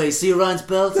 So anyway, see Orion's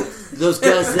belt? Those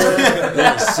guys there,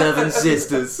 they're 7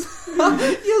 sisters.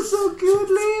 You're so good,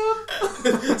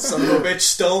 Liam. Son of a bitch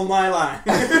stole my line.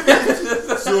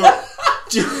 So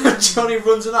Johnny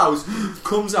runs in the house,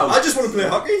 comes out. I just want to play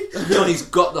hockey. Johnny's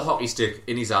got the hockey stick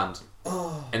in his hand.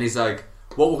 And he's like,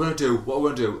 what we're going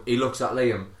to do? He looks at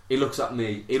Liam, he looks at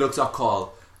me, he looks at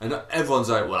Karl, and everyone's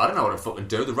like, well, I don't know what to fucking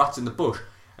do, the rat's in the bush.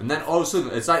 And then all of a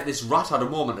sudden, it's like this rat had a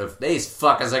moment of, these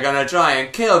fuckers are going to try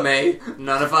and kill me,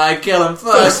 not if I kill them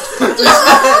first. Fuck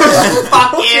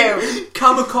you.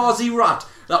 Kamikaze rat.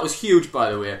 That was huge,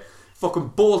 by the way.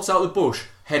 Fucking bolts out the bush,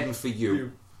 heading for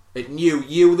you. it knew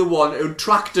you were the one who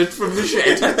tracked it from the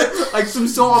shed. Like some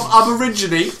sort of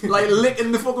aborigine, like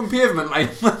licking the fucking pavement,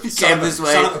 like, came this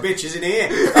way. Son of a bitch is in here.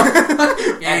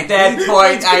 At that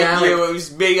point, I knew it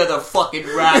was me or the fucking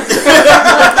rat.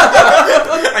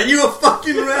 Are you a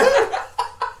fucking rat?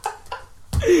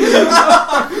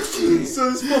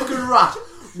 So this fucking rat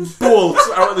bolts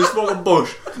out of this fucking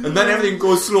bush, and then everything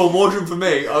goes slow motion for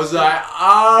me. I was like,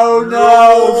 oh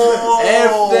no,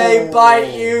 if they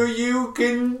bite you, you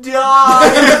can die.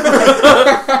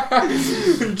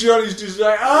 And Johnny's just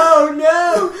like, oh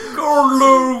no,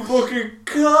 fucking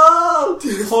Karl.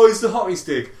 Hoys the hockey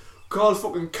stick. Karl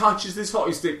fucking catches this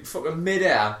hockey stick fucking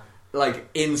mid-air, like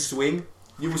in swing.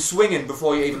 You were swinging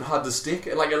before you even had the stick.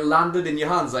 It landed in your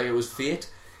hands like it was fate.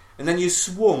 And then you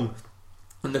swung,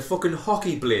 and the fucking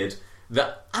hockey blade,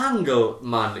 the angle,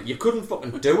 man, you couldn't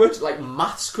fucking do it. Like,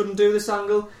 maths couldn't do this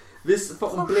angle. This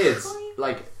fucking blade's,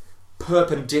 like,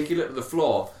 perpendicular to the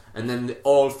floor, and then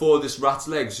all four of this rat's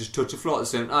legs just touch the floor at the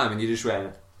same time, and you just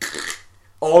went...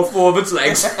 all four of its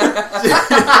legs.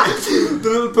 The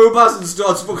little poo bastard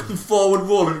starts fucking forward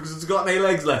rolling because it's got no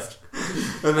legs left.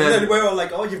 And then we're all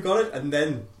like, oh, you've got it. And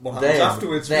then what happens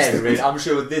afterwards? Then, I'm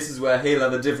sure this is where he'll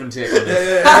have a different take on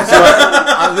it. So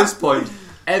at this point,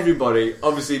 everybody,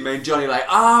 obviously me and Johnny, like,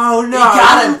 oh no,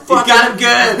 he got him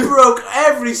good. Broke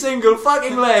every single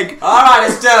fucking leg. Alright,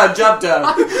 it's done, job done.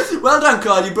 Well done,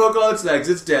 Karl, you broke all its legs,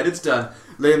 it's dead, it's done.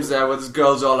 Liam's there with his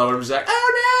girls all over him, he's like,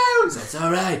 oh no. He's like, it's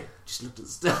alright. Just look at the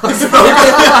stars.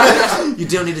 You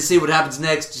don't need to see what happens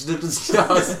next. Just look at the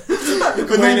stars.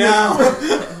 Look away now.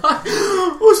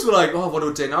 Us were like, oh, what do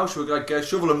we do now? Should we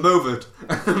shovel and move it?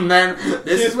 And then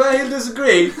this is where he'll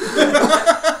disagree.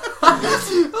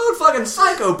 Oh, fucking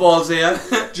psycho balls here.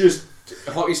 Just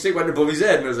hockey stick went above his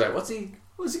head, and I was like, what's he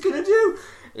gonna do?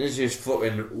 And he just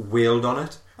fucking wailed on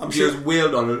it. Just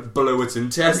wailed on it, blew its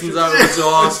intestines out of its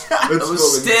arse. It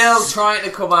was still trying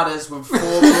to come at us with 4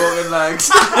 broken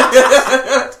legs.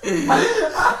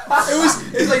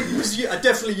 It's like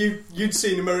definitely you'd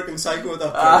seen American Psycho at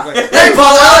that point. Hey,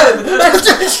 Paul!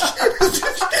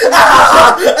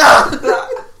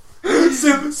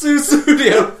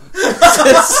 Studio.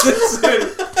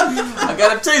 I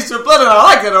got a taste of blood and I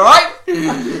like it, alright?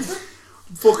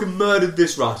 Fucking murdered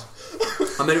this rat.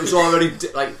 I mean, it was already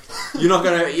like you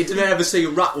didn't ever see a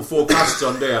rat with 4 casts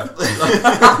on, do you?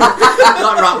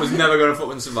 That rat was never gonna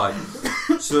fucking survive.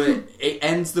 So it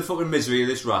ends the fucking misery of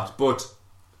this rat. But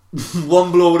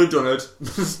one blow would have done it.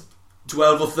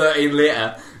 12 or 13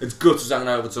 later, its guts was hanging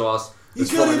out of its arse. You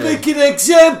gotta make an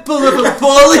example of a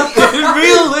Paulie. A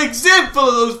real example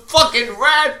of those fucking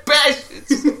rat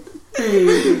bastards. What are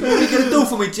you gonna do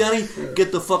for me, Johnny?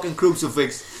 Get the fucking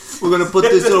crucifix. We're gonna put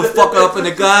this little fucker up in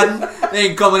the garden. They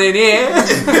ain't coming in here.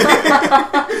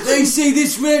 They say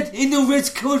this rat ain't no rat's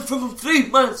coming from 3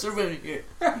 months around here.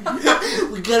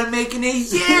 We gotta make an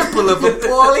example of a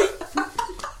Paulie.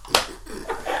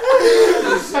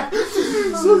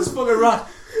 So this fucking rat.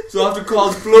 So after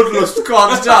Karl's bloodlust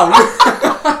calms down,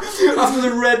 after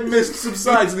the red mist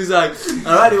subsides, and he's like,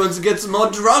 alright, he wants to get some more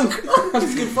drunk.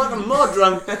 Let's get fucking more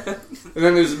drunk. And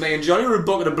then there's me and Johnny with a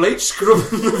bucket of bleach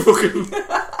scrubbing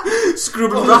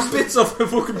rat bits off the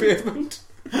fucking pavement.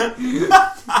 I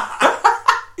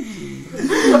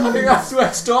think that's where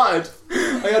it started.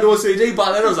 I had OCD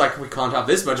back then. I was like, we can't have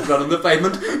this much blood on the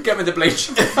pavement. Get me the bleach.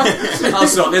 I'll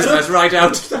sort this mess right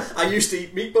out. I used to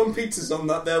eat meat bun pizzas on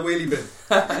that there wheelie bin,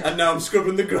 and now I'm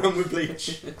scrubbing the ground with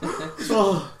bleach.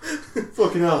 Oh,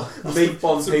 fucking hell. Meat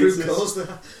bomb pizzas.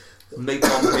 Meat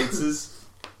bomb pizzas.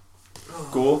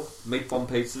 Go. Meat bomb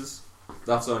pizzas.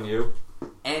 That's on you.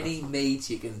 Any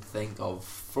meat you can think of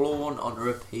flown onto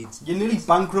a pizza. You nearly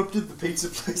bankrupted the pizza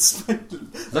place.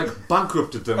 Like,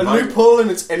 bankrupted them. A loophole and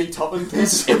it's any topping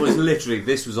pizza. It was literally,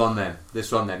 this was on them.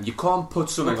 You can't put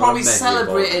something We on a probably menu.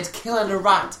 celebrated killing a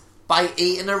rat by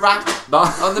eating a rat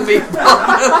on the meatball.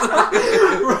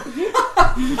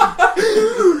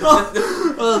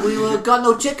 Well, we got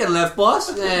no chicken left,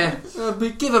 boss.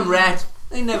 Give him rat.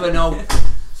 They never know.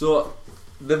 So,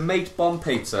 the meat bomb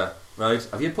pizza, right?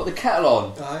 Have you put the kettle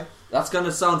on? Aye. That's going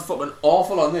to sound fucking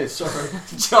awful on this. Sorry.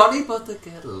 Johnny put the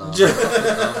kettle on.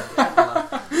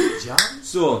 John?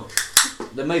 So,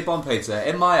 the meat bomb pizza,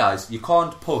 in my eyes, you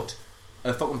can't put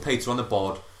a fucking pizza on the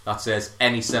board that says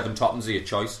any 7 toppings of your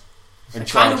choice. It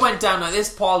kind of went down like this.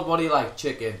 Paul, what do you like?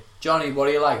 Chicken. Johnny, what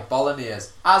do you like?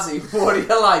 Bolognese. Azzy, what do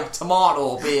you like?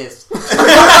 Tomato based.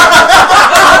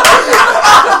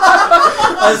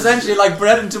 Essentially like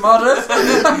bread and tomatoes.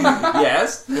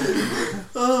 Yes.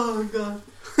 Oh my god.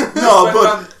 No,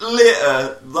 but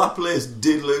later that place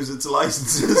did lose its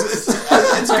licenses.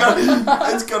 It's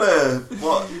got a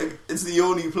what? It's the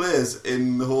only place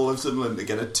in the whole of Sunderland to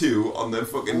get a 2 on their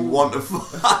fucking 1 to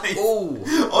 5. Oh,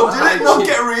 Did it not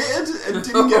get rated? It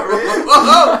didn't get rated.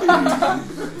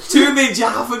 2 means you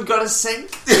haven't got a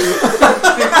sink.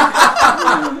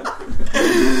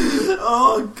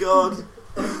 Oh God!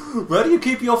 Where do you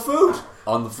keep your food?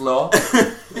 On the floor.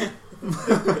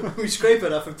 We scrape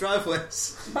it off of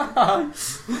driveways. No,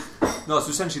 so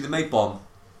essentially the mate bomb.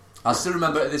 I still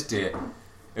remember to this day.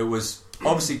 It was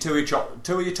obviously two of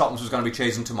your toppings was going to be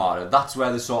cheese and tomato. That's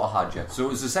where they sort of had you. So it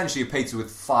was essentially a pizza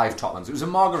with 5 toppings. It was a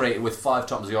margherita with 5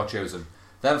 toppings of your choosing.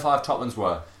 Them 5 toppings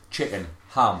were chicken,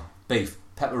 ham, beef,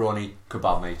 pepperoni,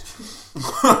 kebab meat.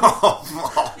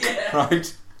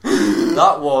 Right.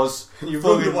 That was. You've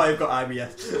wondered why I've got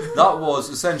IBS. That was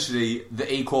essentially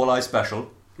the E. coli special.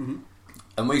 Mm-hmm.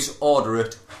 And we used to order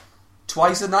it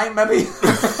twice a night, maybe.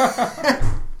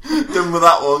 Done with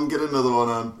that one, get another one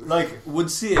on. Like, would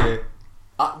say,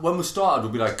 when we started,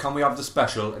 we'd be like, can we have the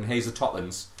special and here's the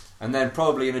toppings? And then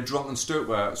probably in a drunken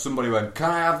stupor, somebody went, can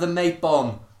I have the mate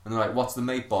bomb? And they're like, what's the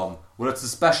mate bomb? Well, it's the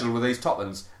special with these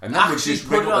toppings. And then Actually, we'd just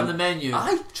put it on the menu.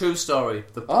 Aye. True story.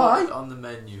 The put Aye. it on the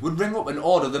menu. We'd ring up and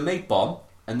order the mate bomb,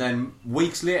 and then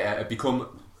weeks later, it'd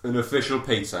become an official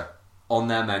pizza on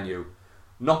their menu.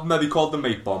 Not maybe called the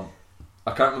meat bomb.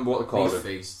 I can't remember what they called Meat it.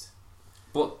 feast.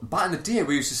 But back in the day,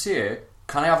 we used to say,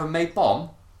 can I have a meat bomb?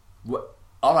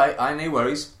 Alright, I no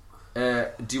worries.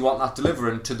 Do you want that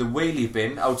delivering to the wheelie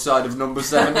bin outside of number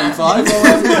 75 or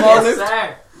whatever you call it? Yes,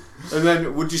 sir. And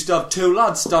then would just have 2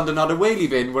 lads standing at a wheelie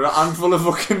bin with a handful of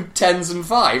fucking 10s and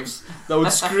 5s that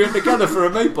would scream together for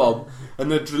a meat bomb. And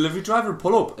the delivery driver would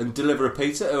pull up and deliver a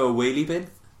pizza to a wheelie bin.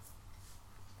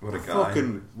 What a guy.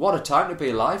 Fucking, what a time to be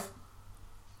alive.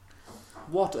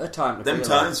 What a time to be alive.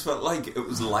 Them times felt like it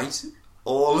was light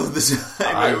all of the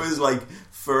time. Aye. It was like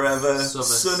forever Summer,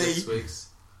 sunny 6 weeks.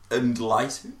 and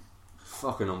light.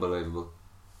 Fucking unbelievable.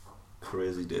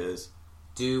 Crazy days.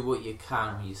 Do what you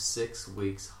can with your 6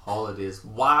 weeks holidays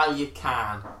while you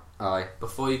can. Aye.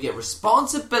 Before you get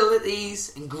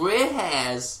responsibilities and grey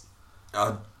hairs.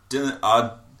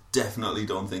 I definitely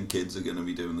don't think kids are going to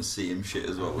be doing the same shit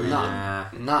as what we did.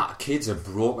 Nah, kids are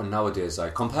broken nowadays.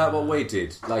 Like, compare what we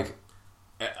did. Like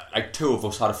 2 of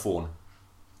us had a phone,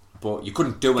 but you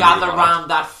couldn't do anything. Gather on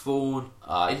round that phone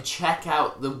Aye. and check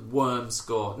out the worm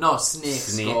score. No, snake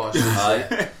score. I should Aye.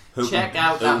 say. Who Check can-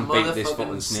 out who that can beat this motherfucking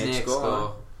fucking snake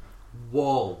score.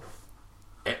 Whoa.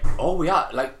 Oh yeah,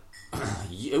 like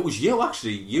it was you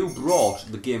actually. You brought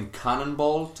the game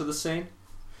Cannonball to the scene,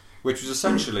 which was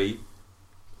essentially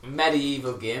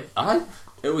Medieval game.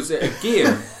 it was a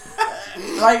game.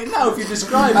 Like now, if you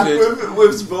described it,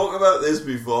 We've spoken about this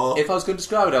before. if I was going to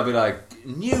describe it, I'd be like,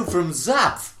 new from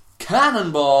Zap,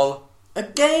 Cannonball, a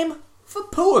game for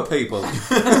poor people.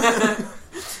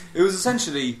 It was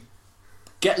essentially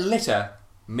get litter,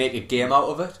 make a game out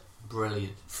of it.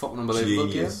 Brilliant. Fucking unbelievable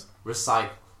Genius.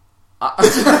 Recycle.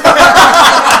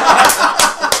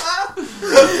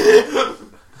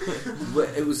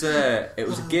 It was a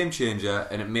game changer,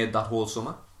 and it made that whole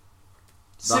summer.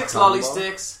 6 Cannonball. lolly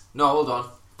sticks. No, hold on.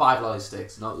 5 lolly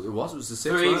sticks. No, it was the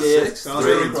 6. 3 wasn't it? layers. 6, No,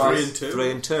 3, 3 and 2.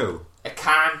 3 and 2. A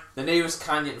can. The nearest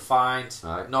can you can find.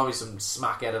 Aye. Normally some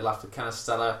smackhead had left a can of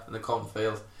Stella in the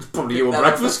cornfield. Probably your That-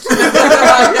 breakfast.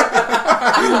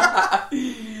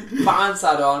 Pants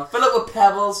had on. Fill it with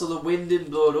pebbles so the wind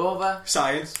didn't blow it over.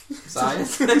 Science.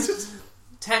 Science.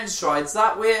 10 strides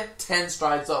that way, 10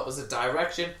 strides opposite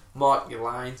direction. Mark your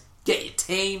lines. Get your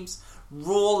teams.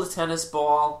 Roll the tennis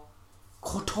ball.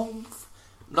 Kotonf.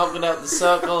 Knock it out the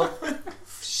circle.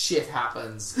 Shit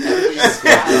happens. Everything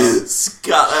scatters.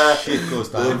 Scatter. Shit goes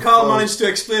down. Karl managed to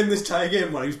explain this tie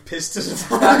game while he was pissed as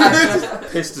fuck.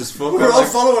 Pissed as fuck. We're all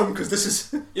following him because this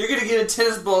is. You're gonna get a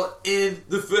tennis ball in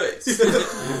the face.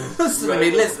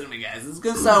 Listen to me, guys. It's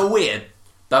gonna sound weird,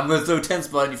 but I'm gonna throw a tennis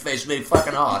ball in your face really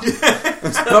fucking hard.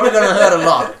 It's probably gonna hurt a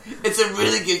lot. It's a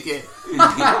really good game.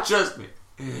 Trust me.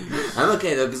 I'm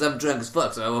okay though because I'm drunk as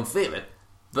fuck, so I won't feel it.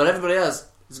 But everybody else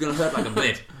is gonna hurt like a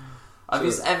bit. Have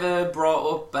you ever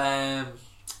brought up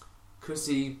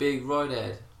Chrissy Big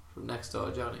Roydhead from Next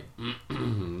Door Johnny?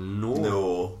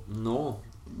 No.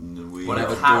 We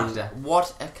Whatever. Character.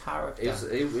 What a character.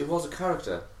 It was a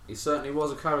character. He certainly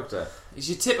was a character. He's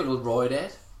your typical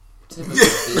Roydhead. Typical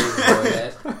Big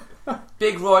Roydhead.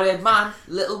 Big Roydhead man,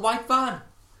 little white van.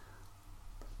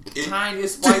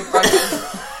 Tiniest white van.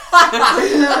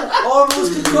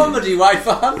 Almost a comedy white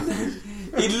van.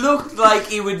 He looked like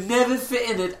he would never fit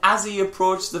in it as he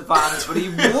approached the van, but he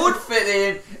would fit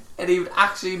in, and he would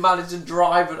actually manage to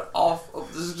drive it off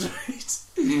up the street.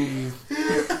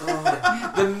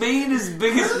 The meanest,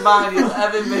 biggest man you'll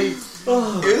ever meet.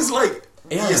 It was like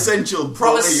the essential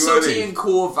Proper bully, Sooty wasn't and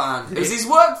Core van. It was his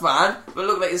work van, but it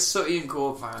looked like his Sooty and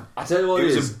Core van. I tell you what he?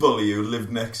 it He is. was a bully who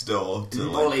lived next door to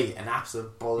Bully, an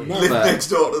absolute bully. No. lived next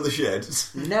door to the shed.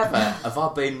 Never have I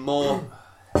been more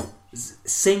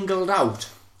singled out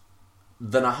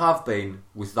than I have been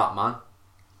with that man.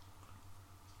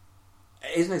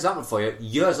 Here's an example for you.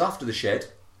 Years after the shed,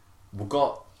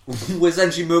 we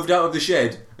essentially moved out of the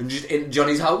shed and just in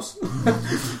Johnny's house.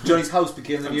 Johnny's house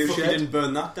became the new You shed. didn't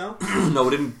burn that down? No, we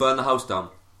didn't burn the house down.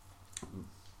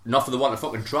 Not for the want of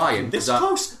fucking trying. This 'cause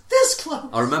close? This close?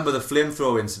 I remember the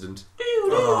flamethrower incident.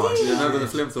 Oh, I remember the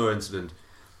flamethrower incident.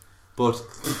 But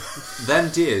them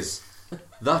days,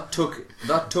 that took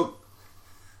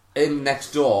him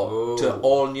next door to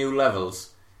all new levels,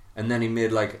 and then he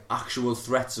made like actual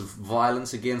threats of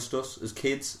violence against us as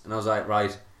kids, and I was like,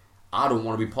 right, I don't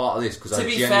want to be part of this because I To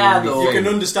be genuinely fair, though, think You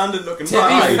can understand it looking To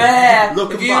back. be fair,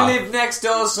 Looking if you back. lived next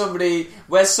door to somebody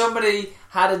where somebody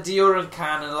had a deodorant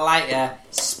can and a lighter,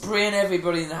 spraying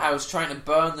everybody in the house, trying to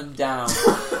burn them down,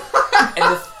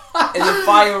 and the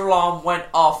fire alarm went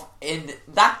off, and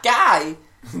that guy,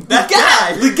 you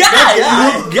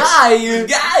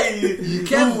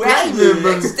can't blame him.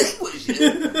 extinguish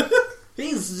it.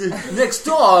 He's next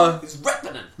door He's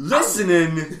ripping it.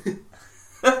 listening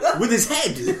with his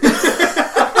head.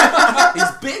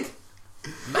 He's big,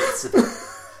 massive.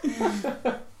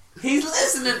 He's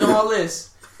listening to all this.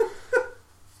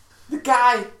 The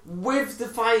guy with the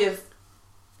fire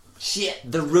shit.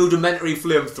 The rudimentary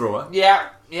flamethrower. Yeah.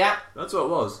 That's what it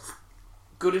was.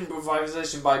 Good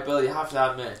improvisation by Bill, you have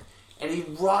to admit. And he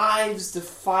rives the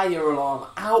fire alarm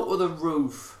out of the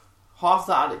roof. Half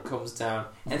the attic comes down.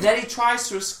 And then he tries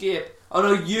to escape. Oh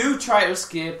no, you try to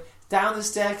escape down the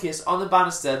staircase on the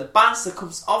banister. The banister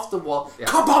comes off the wall. Yeah.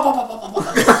 The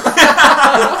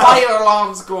fire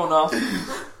alarm's going off.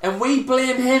 And we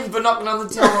blame him for knocking on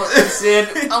the door and saying,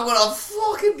 I'm gonna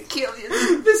fucking kill you.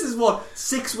 This is what,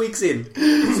 6 weeks in.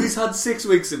 So he's had 6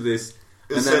 weeks of this.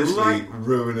 And then Essentially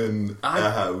ruining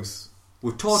a house.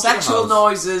 we're torturing Sexual the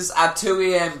house. noises at 2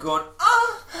 a.m. going,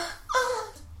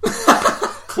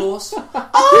 close.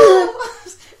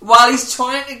 While he's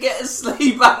trying to get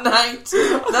asleep at night.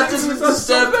 That doesn't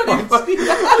disturb anybody.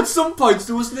 At some points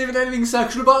there wasn't even anything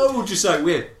sexual about it. We're just like,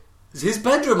 wait, is his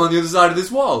bedroom on the other side of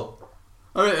this wall?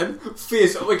 Alright then,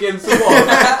 face up against the wall.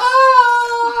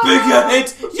 Big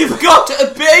head! You've got a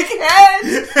big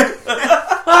head!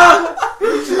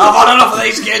 I've had enough of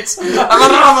these kids! I've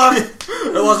had enough of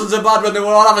them! It wasn't so bad when they were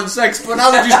all having sex, but now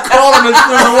they're just calling us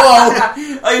through the wall.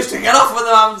 I used to get off with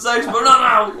them having sex, but not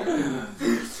now!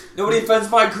 Nobody offends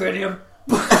my cranium.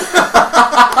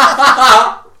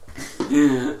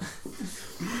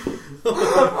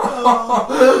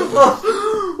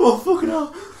 Oh, fucking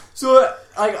hell. So,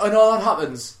 I know that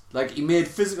happens. Like, he made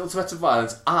physical threats of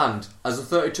violence, and as a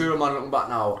 32-year-old man looking back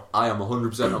now, I am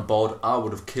 100% on board. I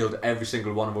would have killed every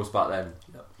single one of us back then.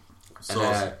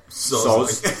 Soz.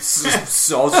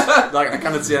 Like, I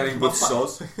cannot say anything but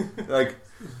soz. Like,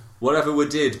 whatever we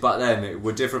did back then,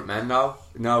 we're different men now.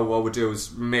 Now what we do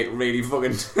is make really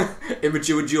fucking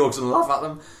immature jokes and laugh at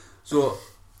them. So,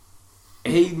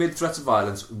 he made threats of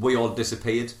violence, we all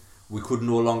disappeared. We could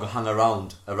no longer hang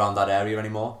around that area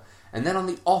anymore. And then on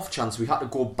the off chance we had to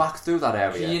go back through that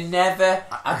area.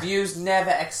 Have you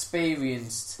never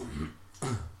experienced...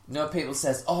 No, people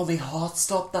says, oh, my heart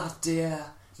stopped that day.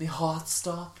 My heart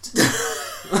stopped.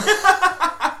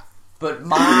 But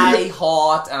my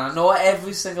heart, and I know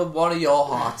every single one of your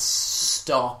hearts,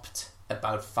 stopped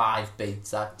about 5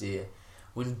 beats that day.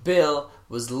 When Bill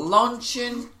was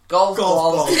launching golf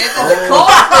balls into the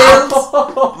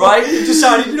cornfield, right? He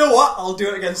decided, you know what? I'll do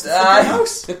it against the fucking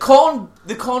house. The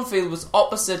cornfield was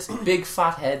opposite Big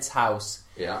Fat Head's house.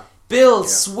 Yeah. Bill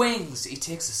swings. He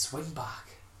takes a swing back.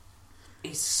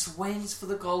 He swings for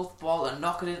the golf ball and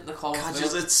knocking it into the cornfield.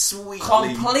 Catches it sweetly.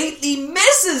 Completely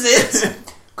misses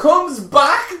it. Comes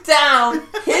back down.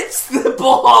 Hits the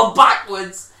ball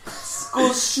backwards.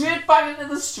 Goes straight back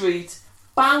into the street.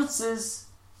 Bounces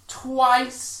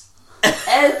twice.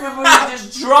 Everybody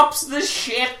just drops the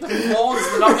shit. The phones.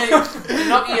 They're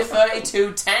knocking your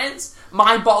 32 10s.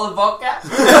 My bottle of vodka.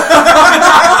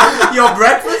 Your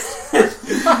breakfast?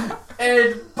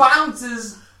 It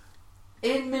bounces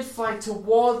in mid-flight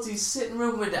towards his sitting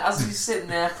room window as he's sitting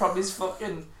there, probably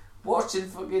fucking watching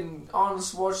fucking Arnold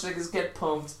Schwarzenegger's get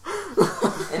pumped.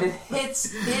 And it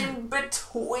hits in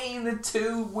between the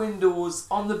two windows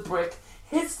on the brick,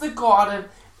 hits the garden,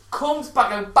 comes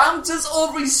back and bounces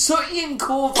over his sooty and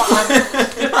coal van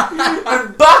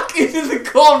and back into the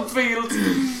cornfield.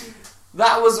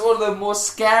 That was one of the most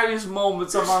scariest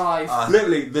moments of my life.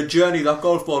 Literally, the journey that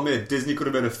golf ball made, Disney could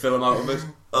have made a film out of it.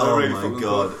 Oh really my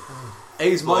god.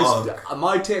 Here's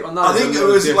my take on that. I think it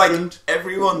was different. Like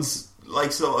everyone's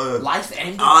like sort of life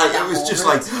ended. It was just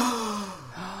like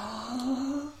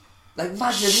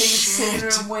imagine he's sitting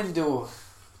in a window.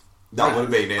 That would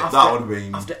have been it. That would have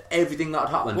been after everything that had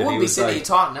happened. We wouldn't be sitting here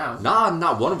talking now. Nah,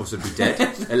 not one of us would be dead.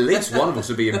 At least one of us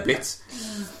would be in bits.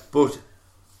 But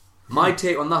my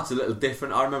take on that's a little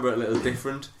different. I remember it a little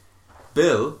different.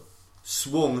 Bill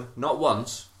swung not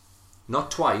once,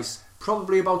 not twice,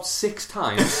 probably about 6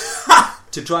 times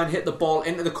to try and hit the ball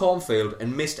into the cornfield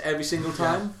and missed every single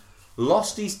time.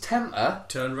 Lost his temper.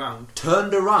 Turned around.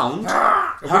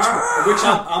 Which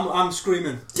I'm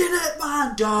screaming. Did it,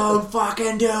 man? Don't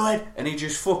fucking do it. And he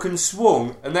just fucking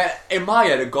swung. And then in my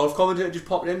head, a golf commentator just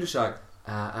popped in just like,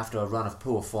 after a run of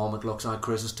poor form, it looks like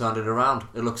Chris has turned it around.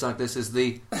 It looks like this is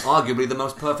arguably the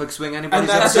most perfect swing anybody's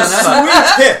ever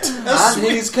done Sweet hit. And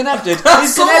he's connected.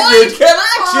 He's connected.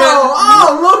 Connection.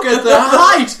 Oh, look at the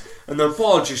height. And the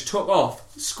ball just took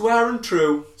off, square and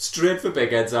true, straight for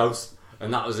Big Ed's house.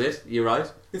 And that was it. You're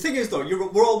right. The thing is, though,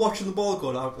 we're all watching the ball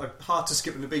go down, like heart to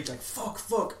skipping the beat, like fuck.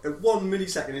 At 1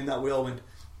 millisecond in that, we all went,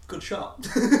 good shot.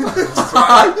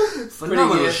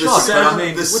 Phenomenal shot.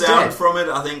 The sound from it,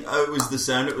 I think it was the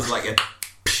sound. It was like a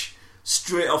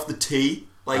straight off the tee.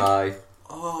 Like,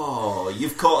 oh,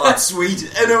 you've caught that sweet.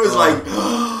 And it was like,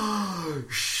 oh,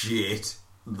 shit,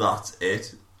 that's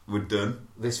it. We're done.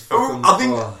 This fucking...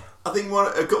 I think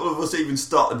a couple of us even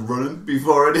started running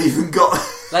before it even got...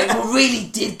 Like, we really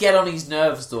did get on his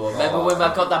nerves, though. Remember when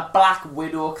I got that black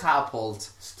widow catapult?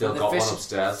 Still got one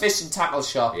upstairs. Fishing tackle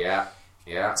shop. Yeah.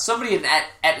 Somebody ate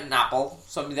an apple.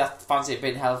 Somebody that fancied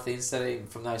being healthy instead of eating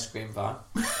from the ice cream van.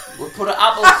 We put an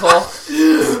apple core.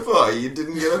 What, you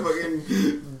didn't get a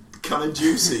fucking can of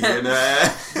juicy and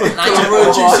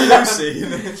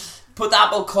Juicy. Put the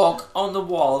apple cork on the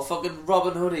wall. Fucking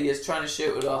Robin Hood is trying to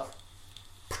shoot it off.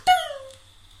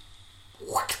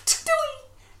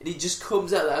 And he just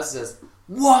comes out and says,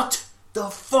 "What the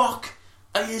fuck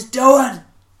are you doing?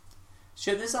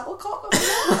 Shoot this apple cork on the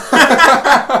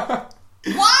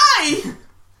wall."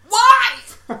 Why?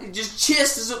 He just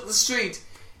chased us up the street.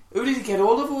 Who did he get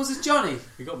hold of? Or was it Johnny?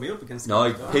 He got me up against the No,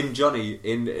 he pinned Johnny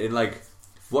in like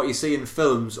what you see in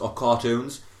films or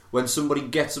cartoons when somebody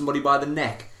gets somebody by the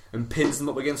neck and pins them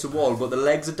up against a wall, but the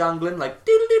legs are dangling like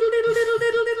diddle diddle diddle diddle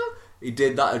diddle diddle. He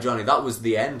did that to Johnny. That was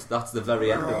the end. That's the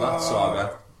very end of that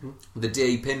saga. The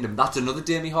day he pinned him. That's another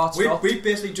day my heart stopped. We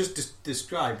basically just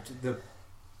described the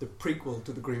prequel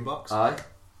to the Green Box. Aye.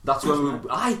 That's when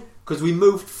because we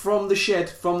moved from the shed,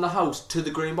 from the house to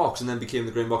the Green Box, and then became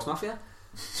the Green Box Mafia.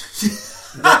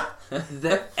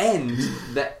 the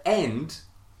end,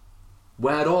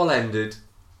 where it all ended,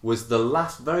 was the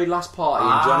very last party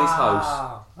in Johnny's house.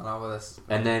 I know where this is.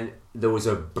 And then there was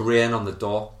a brain on the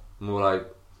door, and we were like,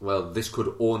 well, this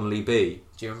could only be...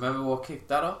 Do you remember what kicked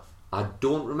that off? I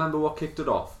don't remember what kicked it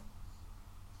off.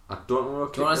 Do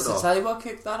you want us to tell you what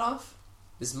kicked that off?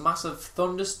 This massive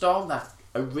thunderstorm that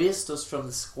erased us from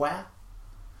the square.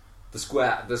 The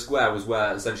square was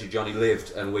where essentially Johnny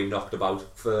lived, and we knocked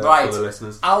about for the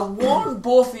listeners. I'll warn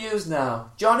both of yous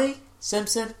now. Johnny,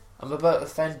 Simpson, I'm about to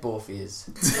offend both of yous.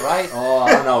 Right? Oh,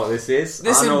 I know what this is.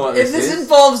 This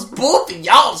involves both of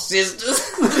y'all, sisters.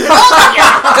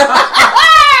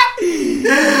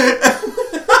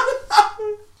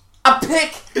 I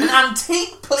pick an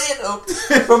antique plate up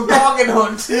from Bargain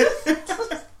Hunt,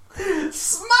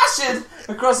 smash it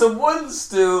across a wooden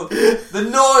stool. The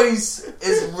noise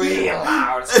is real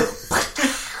loud.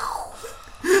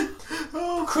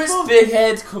 Chris Big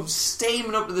Head comes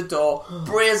steaming up to the door,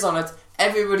 brays on it.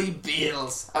 Everybody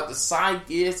bails out the side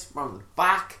gate, from the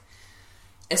back.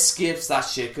 Escapes that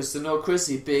shit because they know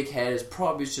Chrissy Big Head is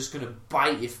probably just going to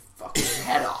bite your fucking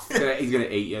head off. He's going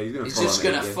to eat you. He's just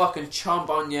going to fucking chomp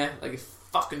on you like a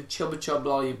fucking chubba chub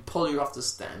lolly and pull you off the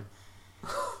stem.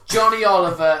 Johnny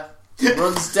Oliver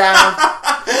runs down.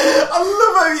 I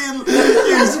love how you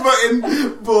use fucking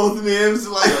both names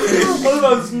like.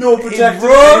 There's no protecting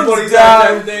runs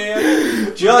down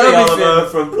there. Johnny Oliver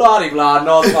from bloody blah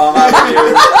North Farm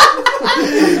Avenue.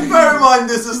 Bear in mind,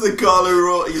 this is the Karl who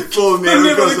wrote his full name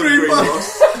across the Green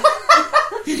Box.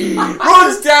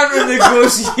 Runs down to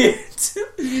negotiate.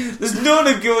 There's no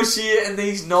negotiating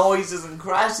these noises and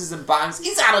crashes and bangs.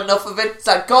 He's had enough of it. It's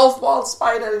that golf ball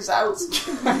spied at his house.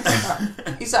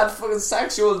 He's had fucking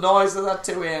sexual noises at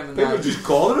 2 a.m. People are just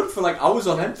calling him for like hours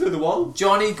on end through the wall.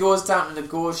 Johnny goes down to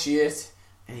negotiate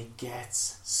and he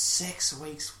gets 6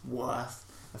 weeks worth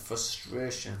of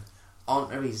frustration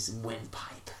onto his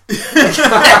windpipe.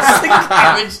 That's the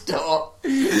garage door.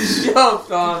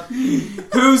 Shoved on.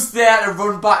 Who's there to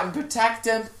run back and protect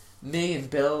him? Me and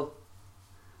Bill.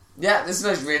 Yeah, this is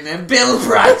nice real name. Bill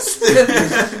Price.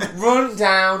 Run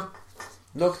down.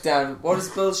 Look down. What does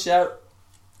Bill shout?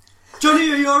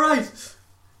 Johnny, are you alright?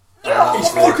 Yeah, It's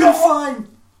fucking fine.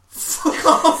 Fuck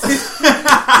off.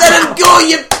 let him go,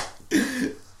 you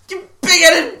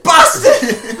big-headed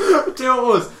bastard. Do you know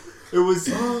what it was?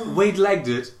 We'd legged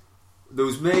it. There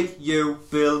was me, you,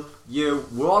 Bill, you.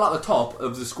 We're all at the top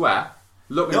of the square,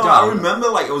 looking No, down. I remember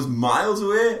like it was miles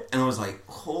away, and I was like,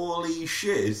 "Holy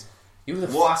shit!" You were the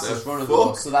What fastest the runner fuck?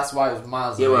 though, so that's why it was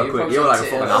miles You away. were quick. probably You were like a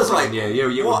sitting fucking I was athlete. like, Yeah,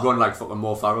 you would what? run like fucking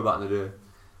Mo Farah back in the day.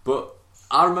 But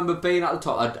I remember being at the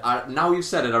top. Now you've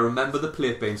said it, I remember the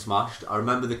plate being smashed. I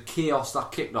remember the chaos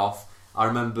that kicked off. I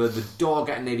remember the door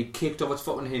getting nearly kicked off its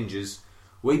fucking hinges.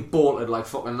 We bolted like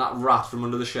fucking that rat from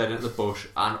under the shed into the bush,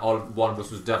 and one of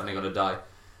us was definitely going to die.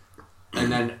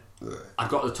 And then I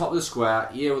got to the top of the square.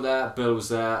 You were there, Bill was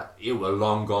there. You were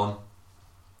long gone.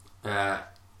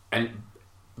 And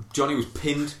Johnny was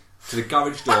pinned to the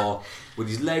garage door with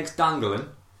his legs dangling,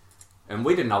 and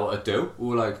we didn't know what to do. We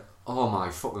were like, oh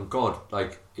my fucking god,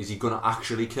 like, is he gonna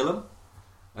actually kill him?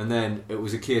 And then it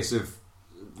was a case of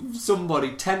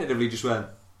somebody tentatively just went,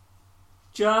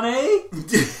 Johnny,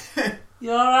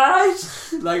 you alright?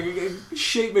 Like,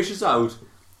 sheepish as out.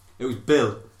 It was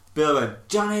Bill. Bill went,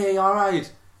 Johnny, are you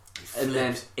alright? And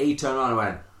then he turned around and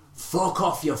went, fuck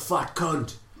off, you fat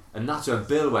cunt. And that's when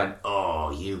Bill went,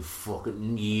 oh, you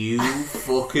fucking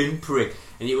prick.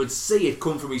 And you would see it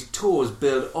come from his toes,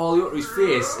 build all the way up to his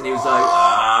face, and he was like,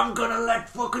 I'm gonna let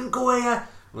fucking go here.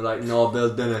 We're like, no,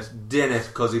 Bill, done it,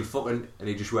 because he'll fucking... And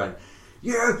he just went,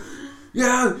 you've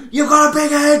got a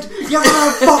big head, you've got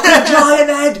a fucking giant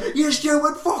head, you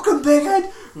stupid fucking big head.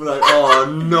 We're like,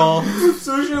 oh no.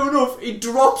 So sure enough, he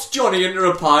drops Johnny into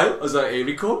a pile. I was like, here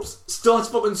he comes. Starts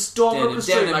fucking storming up the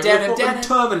street like a fucking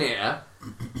Terminator.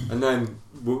 And then,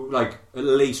 like, at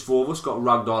least 4 of us got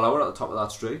ragged all over at the top of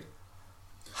that street.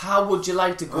 How would you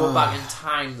like to go back in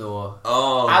time though?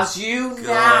 Oh, As you God.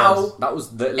 now That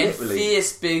was literally...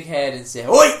 face Big Head and say,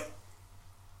 oi!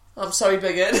 I'm sorry,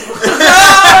 Big Head.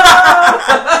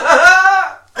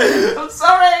 I'm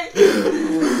sorry!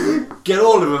 Get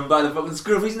hold of him by the fucking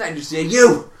scruff of his neck and just say,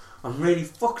 you! I'm really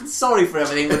fucking sorry for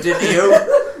everything we did to you.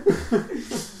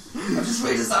 I just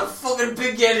realised how fucking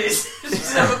Big Head is.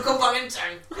 Just never come back in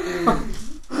time.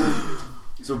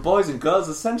 So, boys and girls,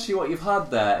 essentially what you've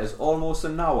had there is almost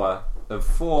an hour of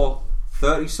 4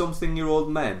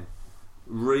 30-something-year-old men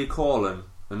recalling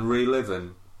and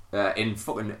reliving in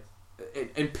fucking...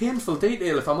 in painful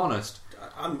detail, if I'm honest.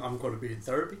 I'm going to be in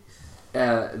therapy.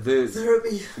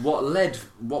 Therapy. What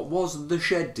was the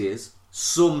shed days?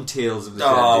 Some tales of the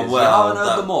shed Oh, days. well, You haven't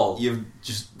heard them all. You've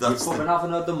just... You That's fucking the,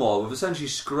 haven't heard them all. We've essentially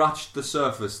scratched the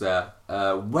surface there.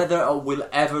 Whether we'll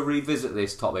ever revisit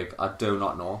this topic, I do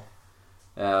not know.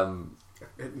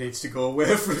 It needs to go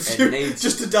away for a few...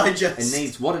 just to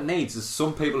digest. What it needs is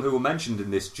some people who were mentioned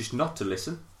in this just not to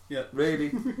listen. Yeah.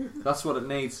 Really. That's what it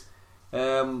needs.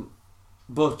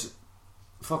 But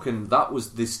fucking that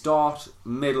was the start,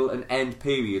 middle and end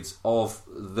periods of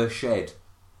the shed,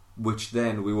 which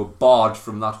then we were barred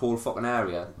from that whole fucking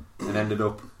area and ended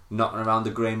up knocking around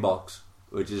the green box,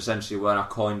 which is essentially when I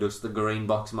coined us the Green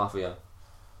Box Mafia,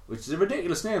 which is a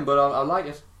ridiculous name, but I like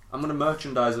it. I'm going to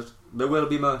merchandise it. There will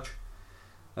be merch.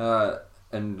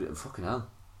 And fucking hell,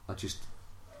 it's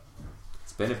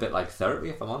been a bit like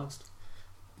therapy, if I'm honest.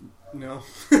 No.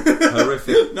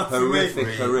 Horrific, Not for me.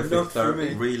 horrific Not for therapy.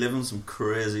 me. reliving some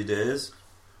crazy days.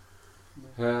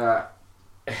 Had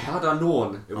I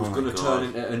known it was Oh my going to God. turn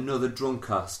into another drunk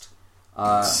cast,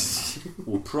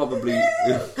 we'll probably...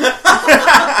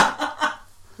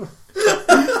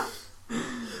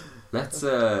 Let's,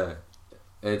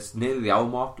 it's nearly the hour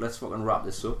mark, let's fucking wrap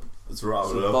this up. Let's wrap it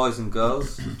So up. boys and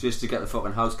girls, just to get the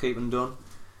fucking housekeeping done,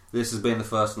 this has been the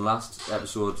first and last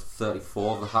episode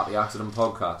 34 of the Happy Accident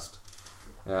Podcast.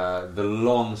 The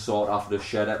long sought after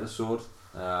shed episode.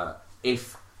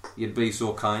 If you'd be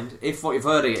so kind, if what you've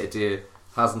heard here today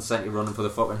hasn't sent you running for the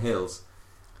fucking hills,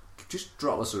 just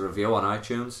drop us a review on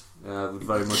iTunes. We'd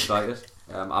very much like it.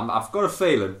 I've got a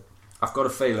feeling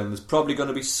there's probably going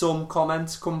to be some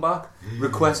comments come back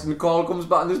requesting Karl comes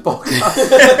back in this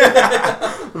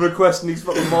podcast, requesting he's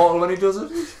fucking mortal when he does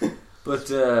it. But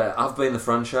I've been the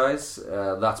franchise.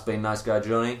 That's been Nice Guy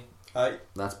Jonny. Aye.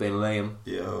 That's been Liam.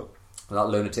 Yo. That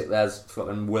lunatic there's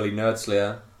fucking Willie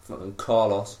Nerdslayer. Fucking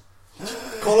Carlos.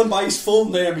 call him by his full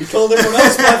name. He called everyone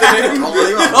else by the name.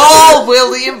 Oh,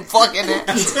 William fucking it.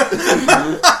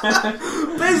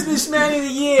 Businessman of the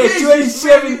Year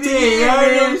 2017, you know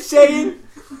what I'm saying?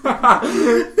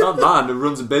 That man who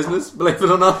runs a business, believe it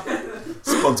or not.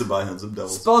 Sponsored by Handsome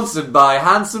Devils. Sponsored by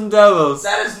Handsome Devils.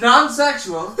 That is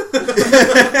non-sexual.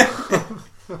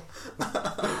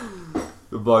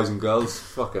 The boys and girls,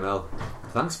 fucking hell.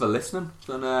 Thanks for listening,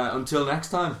 and until next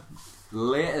time,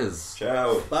 laters.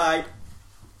 Ciao. Bye.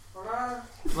 Bye.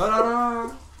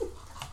 Ta-da.